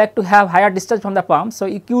if I would like to have higher discharge from the pump, so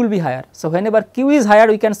Q will be higher. So, whenever Q is higher,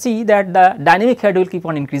 we can see that the dynamic head will keep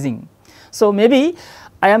on increasing. So, maybe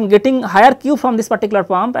I am getting higher Q from this particular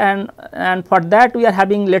pump, and for that we are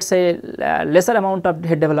having, let us say, lesser amount of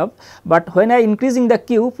head develop, but when I increasing the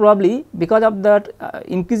Q, probably because of that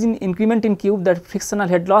increment in Q, the frictional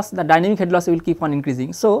head loss, the dynamic head loss will keep on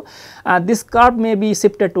increasing. So, this curve may be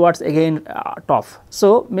shifted towards again top.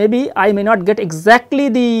 So, maybe I may not get exactly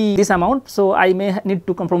this amount, so I may need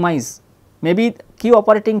to compromise. Maybe Q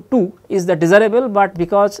operating 2 is the desirable, but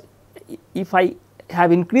because if I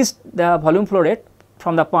have increased the volume flow rate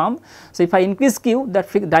from the pump, so if I increase Q,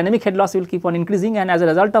 that dynamic head loss will keep on increasing, and as a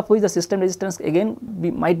result of which the system resistance again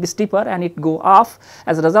might be steeper and it go off,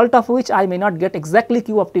 as a result of which I may not get exactly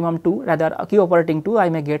Q optimum 2, rather Q operating 2, I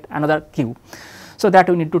may get another Q. So, that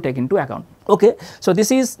we need to take into account. Okay. So, this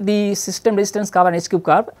is the system resistance curve and H cube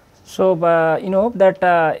curve. So, you know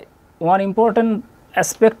that one important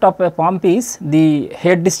aspect of a pump is the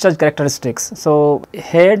head discharge characteristics. So,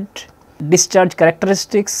 head discharge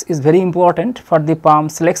characteristics is very important for the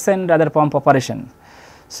pump selection, rather pump operation.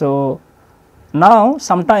 So, now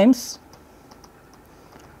sometimes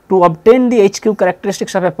to obtain the H cube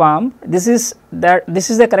characteristics of a pump, this is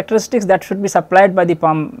the characteristics that should be supplied by the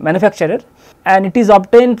pump manufacturer, and it is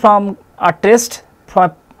obtained from a test,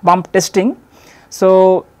 from pump testing.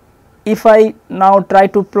 So, if I now try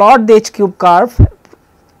to plot the H cube curve,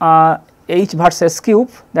 H versus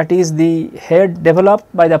cube, that is the head developed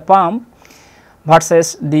by the pump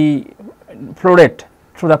versus the flow rate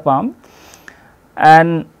through the pump,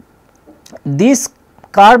 and this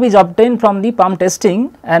curve is obtained from the pump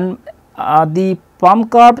testing, and the pump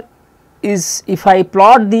curve is, if I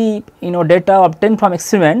plot the data obtained from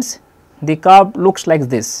experiments, the curve looks like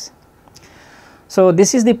this. So,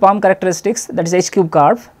 this is the pump characteristics, that is H cube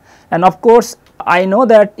curve, and of course, I know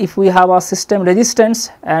that if we have a system resistance,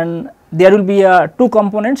 and there will be two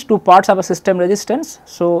components, two parts of a system resistance.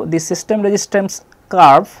 So, the system resistance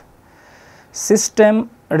curve, system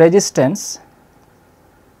resistance,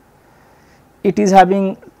 it is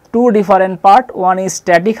having two different part, one is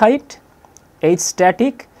static height, H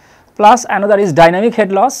static, plus another is dynamic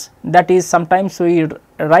head loss, that is sometimes we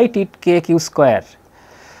write it KQ square.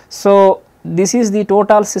 So, this is the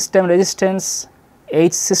total system resistance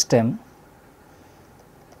H system,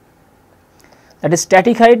 that is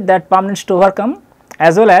static height that pump needs to overcome,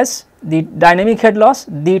 as well as the dynamic head loss.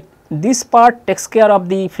 This part takes care of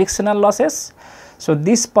the frictional losses. So,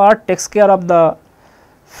 this part takes care of the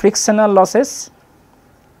frictional losses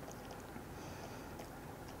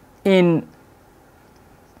in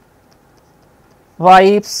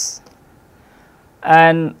pipes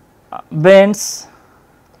and bends,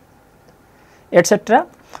 etc.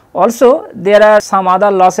 Also, there are some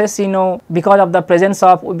other losses, because of the presence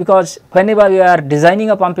of, because whenever we are designing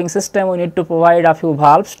a pumping system, we need to provide a few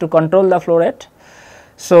valves to control the flow rate.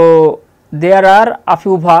 So, there are a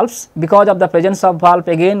few valves, because of the presence of valve,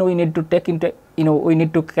 again we need to take into, we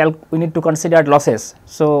need to consider losses.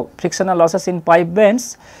 So, frictional losses in pipe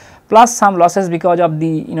bends, plus some losses because of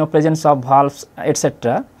the presence of valves,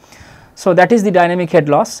 etc. So, that is the dynamic head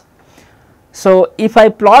loss. So, if I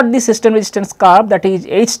plot the system resistance curve, that is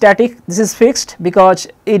H static, this is fixed because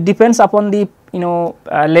it depends upon the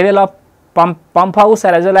level of pump house,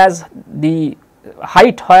 as well as the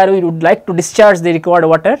height where we would like to discharge the required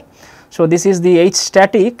water. So, this is the H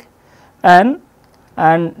static, and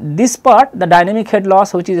this part, the dynamic head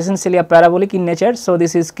loss, which is essentially a parabolic in nature. So,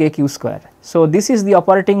 this is KQ square. So, this is the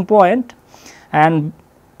operating point, and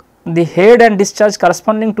the head and discharge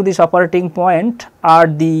corresponding to this operating point are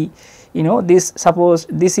the this, suppose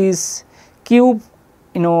this is Q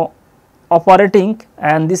operating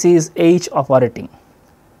and this is H operating.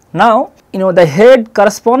 Now, the head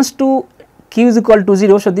corresponds to Q is equal to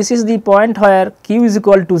 0. So, this is the point where Q is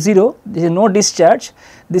equal to 0, there is no discharge,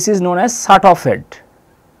 this is known as shut off head,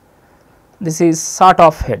 this is shut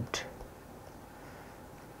off head.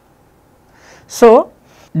 So,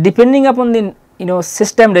 depending upon the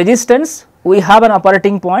system resistance, we have an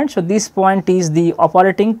operating point. So, this point is the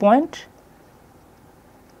operating point,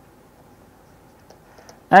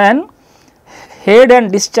 and head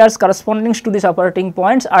and discharge corresponding to this operating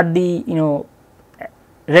points are the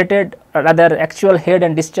rated, rather actual head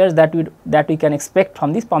and discharge that we can expect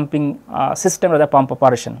from this pumping system or the pump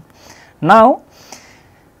operation. Now,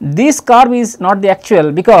 this curve is not the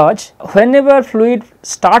actual, because whenever fluid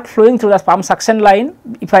start flowing through the pump suction line,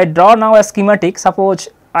 if I draw now a schematic, suppose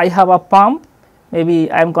I have a pump, maybe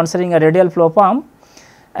I am considering a radial flow pump,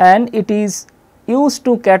 and it is used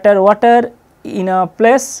to cater water in a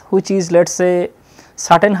place which is, let us say,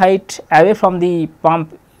 certain height away from the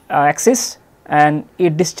pump axis, and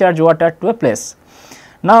it discharge water to a place.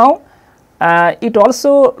 Now, it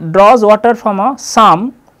also draws water from a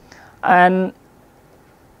sump, and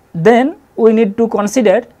then we need to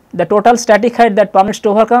consider the total static height that pump needs to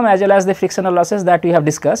overcome as well as the frictional losses that we have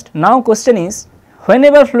discussed. Now question is,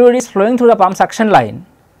 whenever fluid is flowing through the pump suction line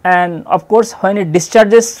and of course when it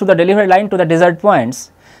discharges through the delivery line to the desired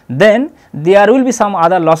points, then there will be some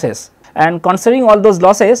other losses, and considering all those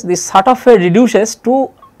losses, this sort of reduces to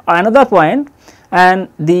another point and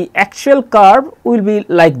the actual curve will be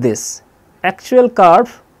like this. Actual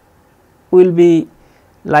curve will be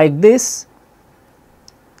like this.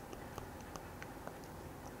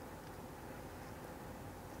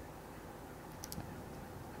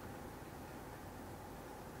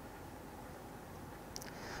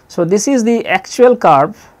 So, this is the actual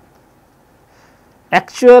curve,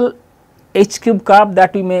 actual H cube curve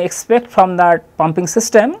that we may expect from that pumping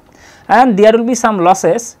system, and there will be some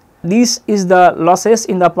losses. This is the losses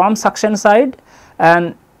in the pump suction side,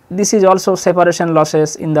 and this is also separation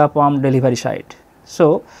losses in the pump delivery side.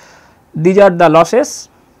 So, these are the losses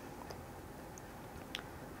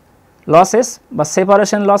but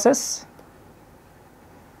separation losses,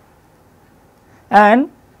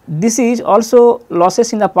 and this is also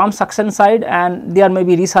losses in the pump suction side, and there may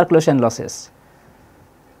be recirculation losses.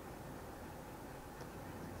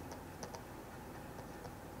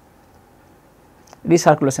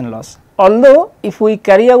 Recirculation loss. Although if we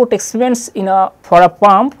carry out experiments for a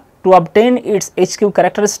pump to obtain its H cube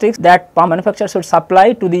characteristics, that pump manufacturer should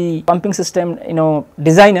supply to the pumping system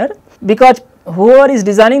designer, because whoever is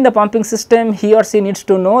designing the pumping system, he or she needs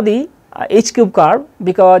to know the H cube curve,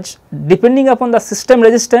 because depending upon the system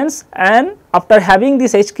resistance and after having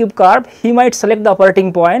this H cube curve, he might select the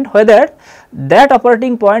operating point, whether that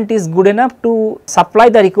operating point is good enough to supply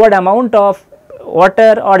the required amount of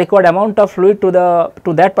water or required amount of fluid to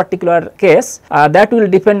that particular case. That will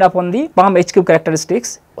depend upon the pump H cube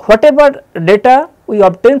characteristics. Whatever data we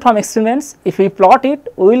obtain from experiments, if we plot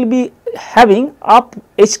it, we will be having up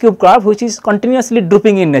H cube curve which is continuously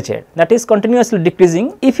drooping in nature, that is continuously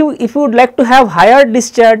decreasing. If you would like to have higher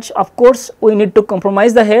discharge, of course we need to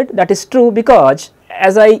compromise the head, that is true, because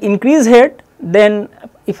as I increase head, then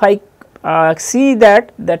if I see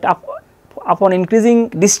that upon increasing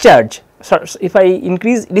discharge, so if I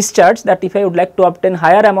increase discharge, that if I would like to obtain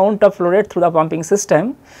higher amount of flow rate through the pumping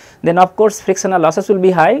system, then of course frictional losses will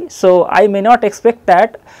be high. So, I may not expect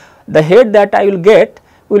that the head that I will get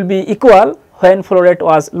will be equal when flow rate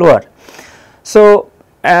was lower. So,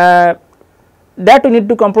 that we need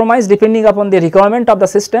to compromise depending upon the requirement of the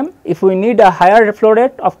system. If we need a higher flow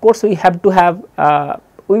rate, of course we have to have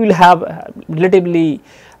we will have relatively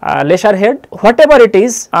lesser head. Whatever it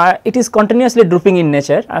is continuously drooping in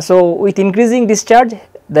nature. So, with increasing discharge,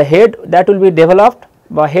 the head that will be developed,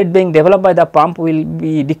 by head being developed by the pump, will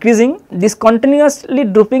be decreasing. This continuously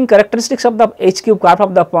drooping characteristics of the H cube curve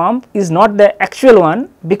of the pump is not the actual one,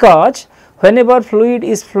 because whenever fluid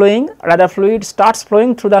is flowing, rather fluid starts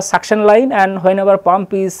flowing through the suction line, and whenever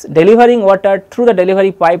pump is delivering water through the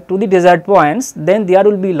delivery pipe to the desired points, then there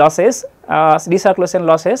will be losses, recirculation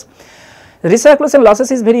losses. Recirculation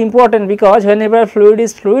losses is very important, because whenever fluid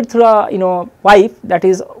is fluid through a pipe, that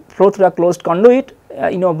is flow through a closed conduit,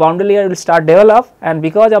 boundary layer will start develop, and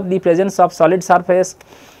because of the presence of solid surface,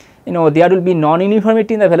 there will be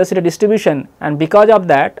non-uniformity in the velocity distribution, and because of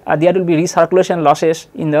that there will be recirculation losses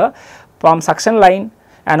in the pump suction line,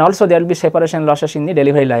 and also there will be separation losses in the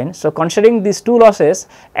delivery line. So, considering these two losses,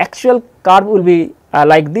 actual curve will be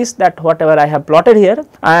like this, that whatever I have plotted here.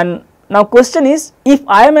 And now question is, if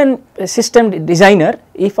I am a system designer,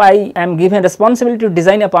 if I am given responsibility to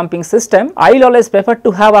design a pumping system, I will always prefer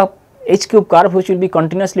to have a H cube curve which will be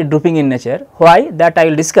continuously drooping in nature. Why? That I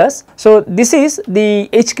will discuss. So, this is the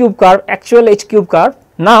H cube curve, actual H cube curve.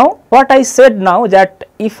 Now, what I said now, that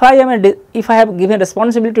if I have given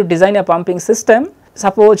responsibility to design a pumping system,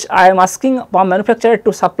 suppose I am asking pump manufacturer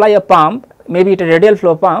to supply a pump, maybe it a radial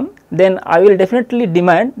flow pump, then I will definitely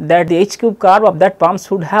demand that the H cube curve of that pump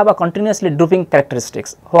should have a continuously drooping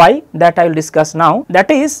characteristics. Why? That I will discuss now.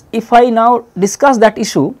 That is, if I now discuss that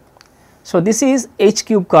issue, so this is H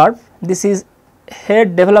cube curve, this is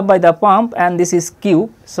head developed by the pump, and this is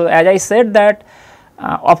cube. So, as I said that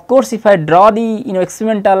of course, if I draw the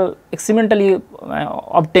experimentally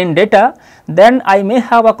obtained data, then I may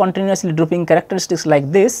have a continuously drooping characteristics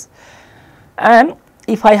like this, and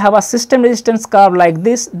if I have a system resistance curve like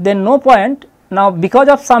this, then no point. Now, because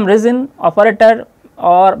of some reason, operator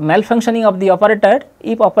or malfunctioning of the operator,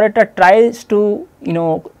 if operator tries to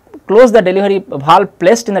close the delivery valve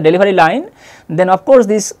placed in the delivery line, then of course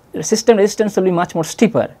this system resistance will be much more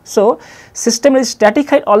steeper. So, system static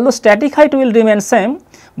height, although static height will remain same,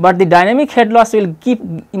 but the dynamic head loss will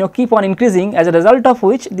keep on increasing, as a result of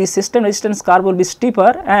which the system resistance curve will be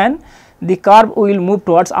steeper, and the curve will move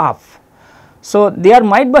towards up. So, there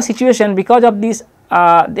might be a situation because of this,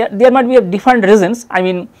 there might be a different reasons. I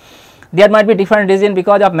mean, there might be different reason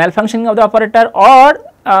because of malfunctioning of the operator,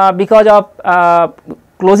 or because of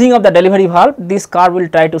closing of the delivery valve, this curve will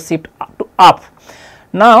try to shift up.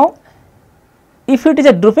 Now, if it is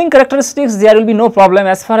a drooping characteristics, there will be no problem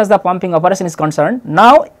as far as the pumping operation is concerned.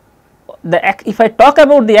 Now, if I talk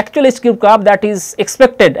about the actual H cube curve that is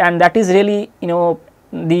expected, and that is really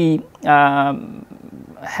the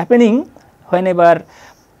happening whenever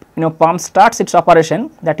pump starts its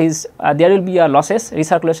operation, that is there will be a losses,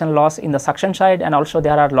 recirculation loss in the suction side, and also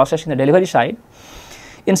there are losses in the delivery side.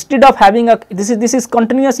 Instead of having a this is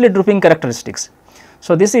continuously drooping characteristics.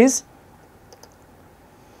 So, this is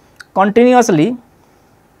continuously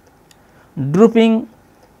drooping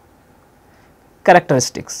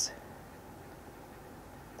characteristics.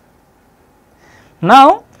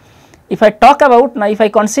 Now, if I talk about, now if I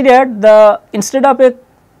consider the, instead of a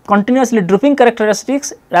continuously drooping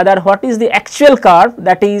characteristics, rather what is the actual curve,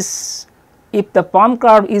 that is if the pump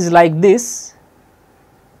curve is like this,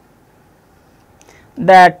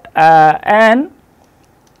 that and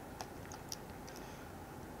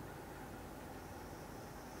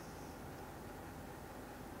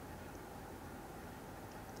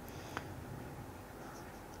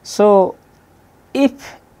so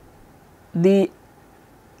if the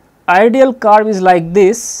ideal curve is like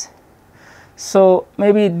this, so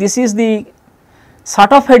maybe this is the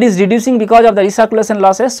shut off head is reducing because of the recirculation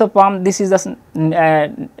losses. So, pump, this is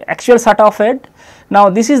the actual shut off head. Now,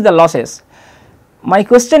 this is the losses. My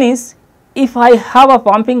question is, if I have a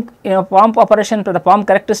pumping pump operation to the pump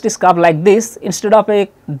characteristics curve like this, instead of a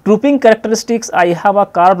drooping characteristics, I have a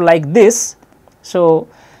curve like this. So,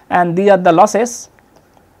 and these are the losses.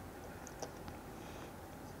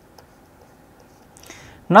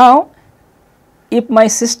 Now, if my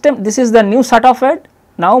system, this is the new shut off head,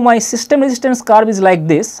 now my system resistance curve is like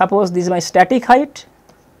this. Suppose this is my static height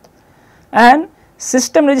and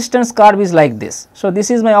system resistance curve is like this. So,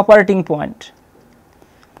 this is my operating point,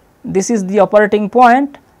 this is the operating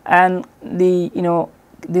point, and the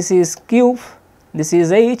this is Q, this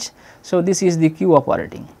is H. So, this is the Q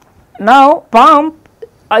operating. Now, pump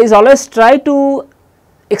is always try to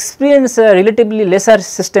experience a relatively lesser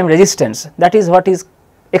system resistance, that is what is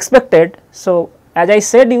expected. So, as I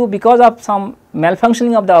said you, because of some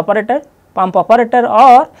malfunctioning of the operator, pump operator,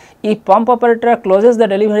 or if pump operator closes the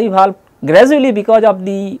delivery valve gradually because of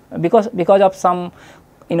the because of some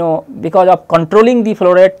because of controlling the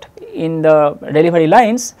flow rate in the delivery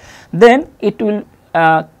lines, then it will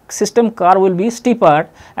system curve will be steeper,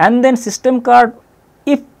 and then system curve,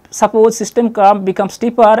 if suppose system curve becomes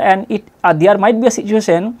steeper, and it there might be a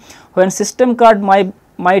situation when system curve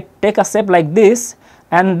might take a shape like this,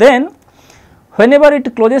 and then whenever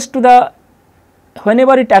it closes to the,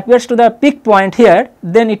 whenever it appears to the peak point here,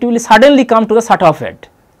 then it will suddenly come to the shut off head.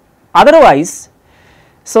 Otherwise,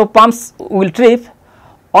 so pumps will trip.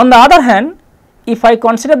 On the other hand, if I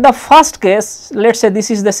consider the first case, let us say this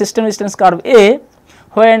is the system resistance curve A,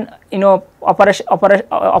 when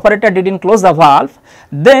operator did not close the valve,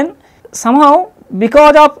 then somehow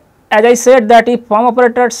because of, as I said, that if pump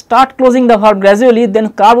operator start closing the valve gradually,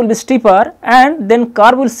 then curve will be steeper, and then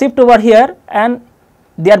curve will shift over here, and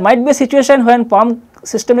there might be a situation when pump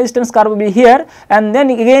system resistance curve will be here, and then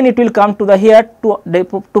again it will come to the here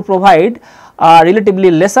to provide a relatively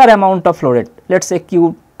lesser amount of flow rate. Let us say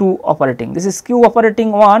Q2 operating. This is Q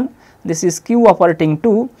operating 1, this is Q operating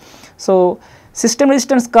 2. So, system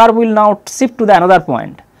resistance curve will now shift to the another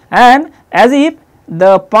point, and as if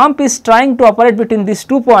the pump is trying to operate between these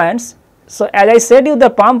 2 points. So, as I said you, the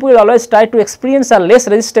pump will always try to experience a less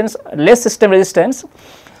resistance, less system resistance.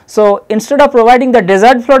 So, instead of providing the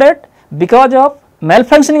desired flow rate because of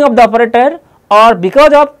malfunctioning of the operator, or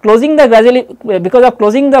because of closing the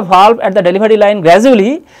valve at the delivery line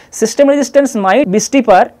gradually, system resistance might be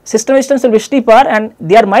steeper, system resistance will be steeper, and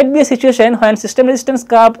there might be a situation when system resistance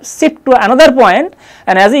curve shift to another point,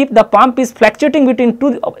 and as if the pump is fluctuating between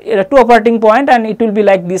two operating point, and it will be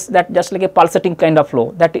like this, that just like a pulsating kind of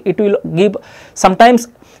flow, that it will give sometimes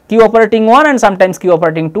Q operating 1 and sometimes Q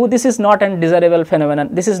operating 2. This is not a desirable phenomenon,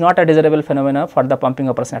 this is not a desirable phenomenon for the pumping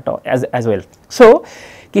operation at all as well. So,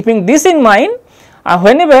 keeping this in mind,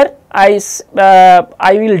 whenever I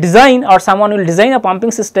will design, or someone will design a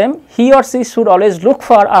pumping system, he or she should always look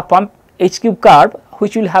for a pump H cube curve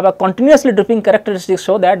which will have a continuously drooping characteristics,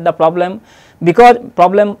 so that the problem, because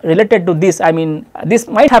problem related to this, I mean this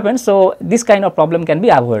might happen, so this kind of problem can be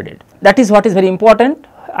avoided. That is what is very important.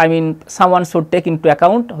 I mean someone should take into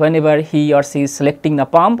account whenever he or she is selecting the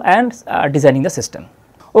pump and designing the system.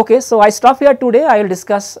 Okay, so I stop here today. I will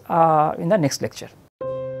discuss in the next lecture.